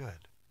 We're all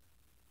good.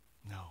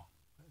 No,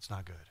 it's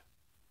not good.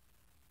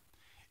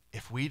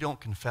 If we don't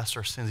confess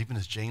our sins, even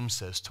as James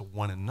says, to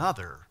one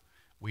another,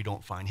 we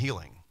don't find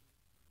healing.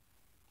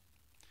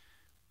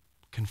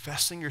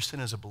 Confessing your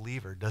sin as a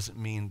believer doesn't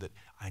mean that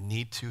I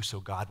need to so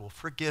God will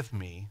forgive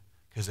me,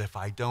 because if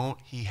I don't,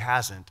 he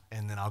hasn't,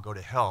 and then I'll go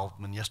to hell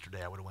when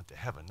yesterday I would have went to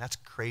heaven. That's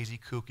crazy,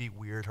 kooky,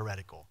 weird,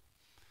 heretical.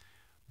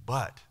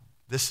 But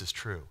this is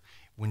true.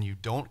 When you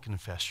don't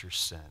confess your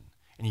sin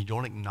and you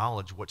don't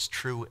acknowledge what's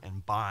true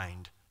and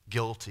bind,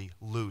 guilty,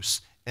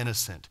 loose,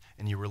 innocent,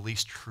 and you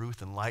release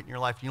truth and light in your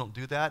life, you don't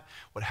do that,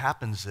 what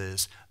happens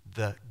is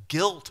the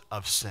guilt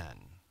of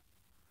sin,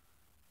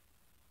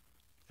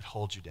 it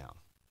holds you down.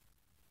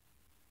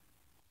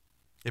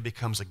 It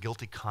becomes a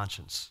guilty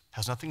conscience. It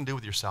has nothing to do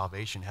with your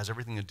salvation. It has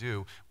everything to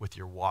do with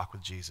your walk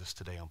with Jesus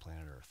today on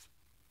planet Earth.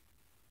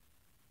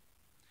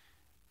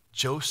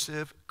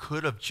 Joseph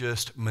could have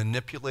just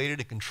manipulated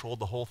and controlled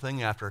the whole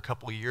thing after a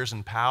couple of years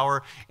in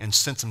power and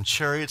sent some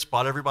chariots,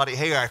 brought everybody,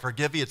 hey, I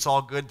forgive you, it's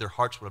all good. Their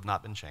hearts would have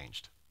not been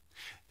changed.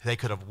 They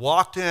could have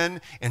walked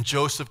in and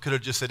Joseph could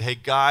have just said, hey,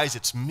 guys,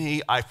 it's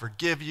me, I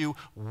forgive you,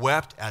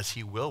 wept as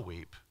he will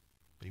weep.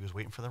 But he was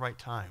waiting for the right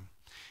time.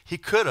 He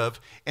could have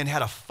and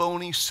had a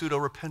phony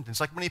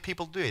pseudo-repentance like many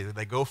people do.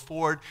 They go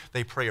forward,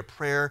 they pray a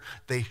prayer,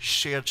 they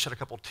shed a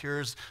couple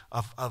tears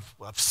of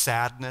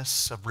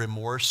sadness, of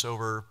remorse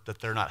over that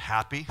they're not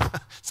happy.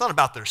 It's not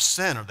about their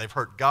sin or they've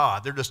hurt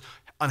God. They're just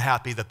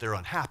unhappy that they're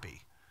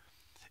unhappy.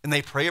 And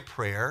they pray a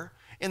prayer,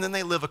 and then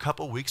they live a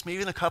couple weeks, maybe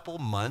even a couple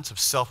months of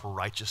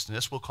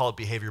self-righteousness. We'll call it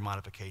behavior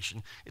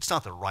modification. It's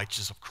not the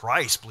righteousness of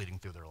Christ bleeding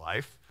through their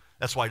life.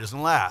 That's why it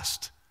doesn't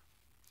last.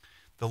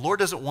 The Lord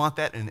doesn't want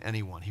that in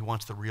anyone. He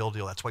wants the real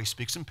deal. That's why he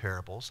speaks in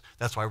parables.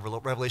 That's why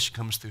revelation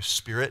comes through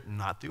spirit and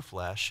not through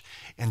flesh.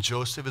 And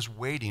Joseph is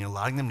waiting,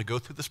 allowing them to go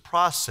through this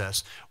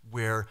process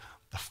where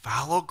the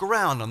fallow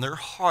ground on their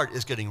heart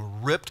is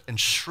getting ripped and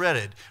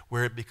shredded,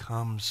 where it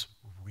becomes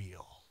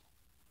real.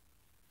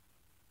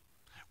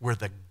 Where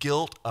the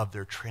guilt of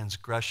their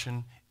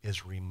transgression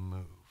is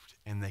removed.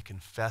 And they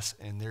confess,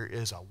 and there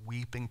is a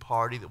weeping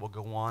party that will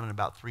go on in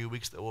about 3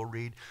 weeks that we'll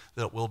read,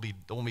 there won't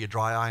be a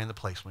dry eye in the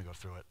place when we go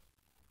through it.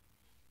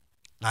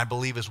 And I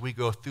believe as we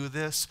go through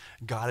this,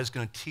 God is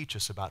going to teach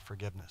us about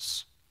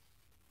forgiveness.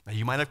 Now,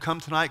 you might have come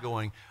tonight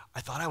going,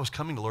 I thought I was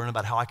coming to learn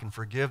about how I can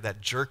forgive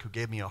that jerk who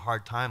gave me a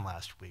hard time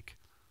last week.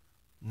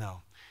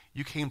 No,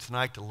 you came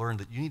tonight to learn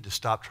that you need to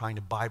stop trying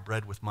to buy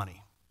bread with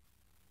money.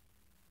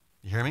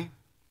 You hear me?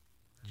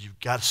 You've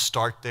got to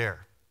start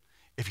there.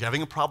 If you're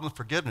having a problem with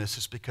forgiveness,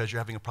 it's because you're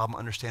having a problem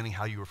understanding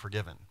how you were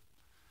forgiven.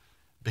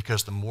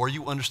 Because the more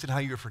you understand how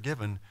you were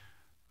forgiven,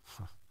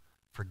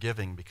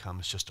 forgiving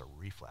becomes just a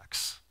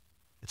reflex.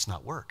 It's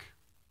not work.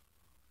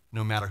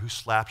 No matter who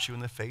slaps you in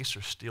the face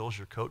or steals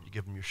your coat, you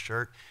give them your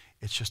shirt,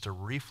 it's just a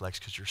reflex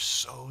because you're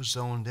so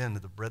zoned in to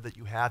the bread that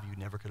you have you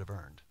never could have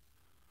earned.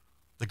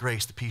 The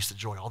grace, the peace, the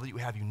joy, all that you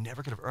have, you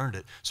never could have earned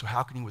it. So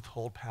how can you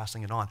withhold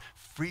passing it on?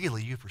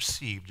 Freely you've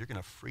received, you're going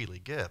to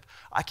freely give.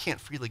 I can't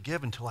freely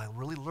give until I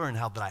really learn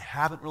how that I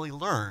haven't really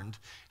learned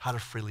how to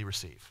freely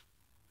receive.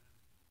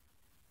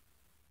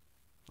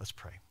 Let's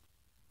pray.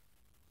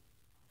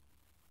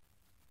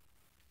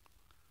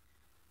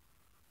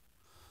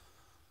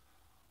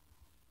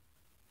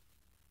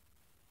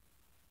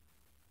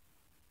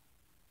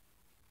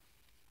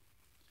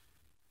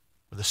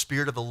 Where the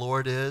Spirit of the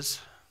Lord is,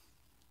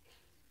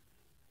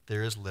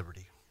 there is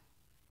liberty.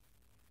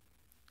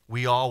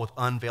 We all, with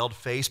unveiled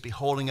face,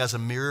 beholding as a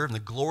mirror in the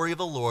glory of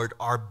the Lord,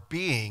 are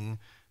being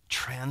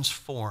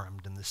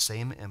transformed in the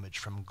same image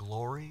from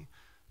glory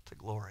to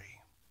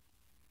glory,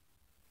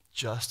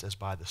 just as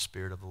by the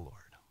Spirit of the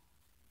Lord.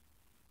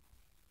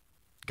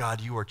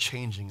 God, you are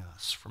changing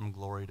us from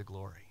glory to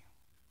glory.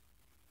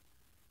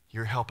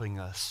 You're helping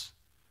us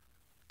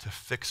to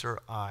fix our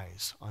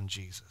eyes on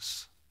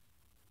Jesus,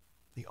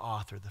 the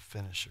author, the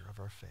finisher of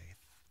our faith.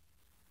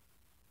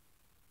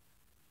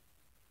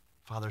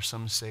 Father,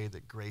 some say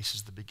that grace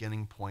is the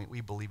beginning point.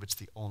 We believe it's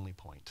the only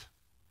point.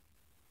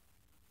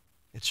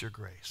 It's your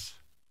grace.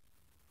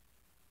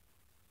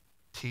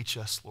 Teach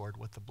us, Lord,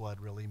 what the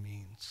blood really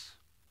means.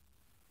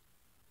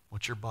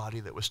 What your body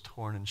that was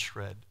torn and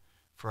shred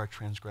for our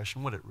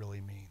transgression, what it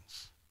really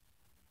means.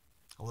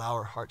 Allow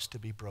our hearts to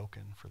be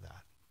broken for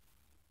that.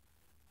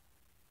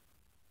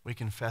 We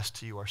confess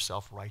to you our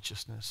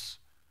self-righteousness,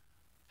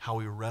 how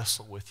we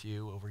wrestle with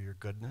you over your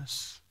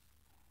goodness,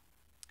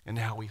 and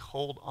how we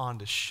hold on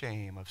to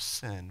shame of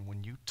sin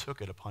when you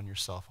took it upon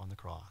yourself on the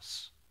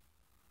cross.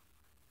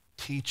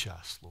 Teach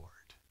us, Lord.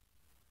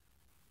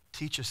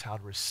 Teach us how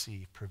to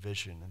receive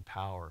provision and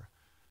power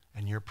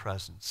and your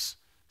presence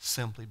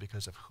simply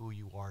because of who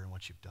you are and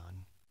what you've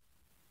done.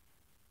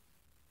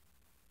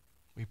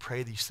 We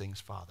pray these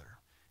things, Father,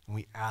 and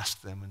we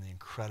ask them in the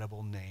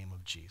incredible name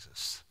of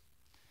Jesus.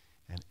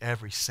 And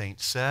every saint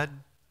said,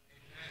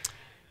 Amen.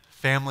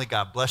 Family,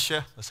 God bless you.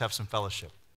 Let's have some fellowship.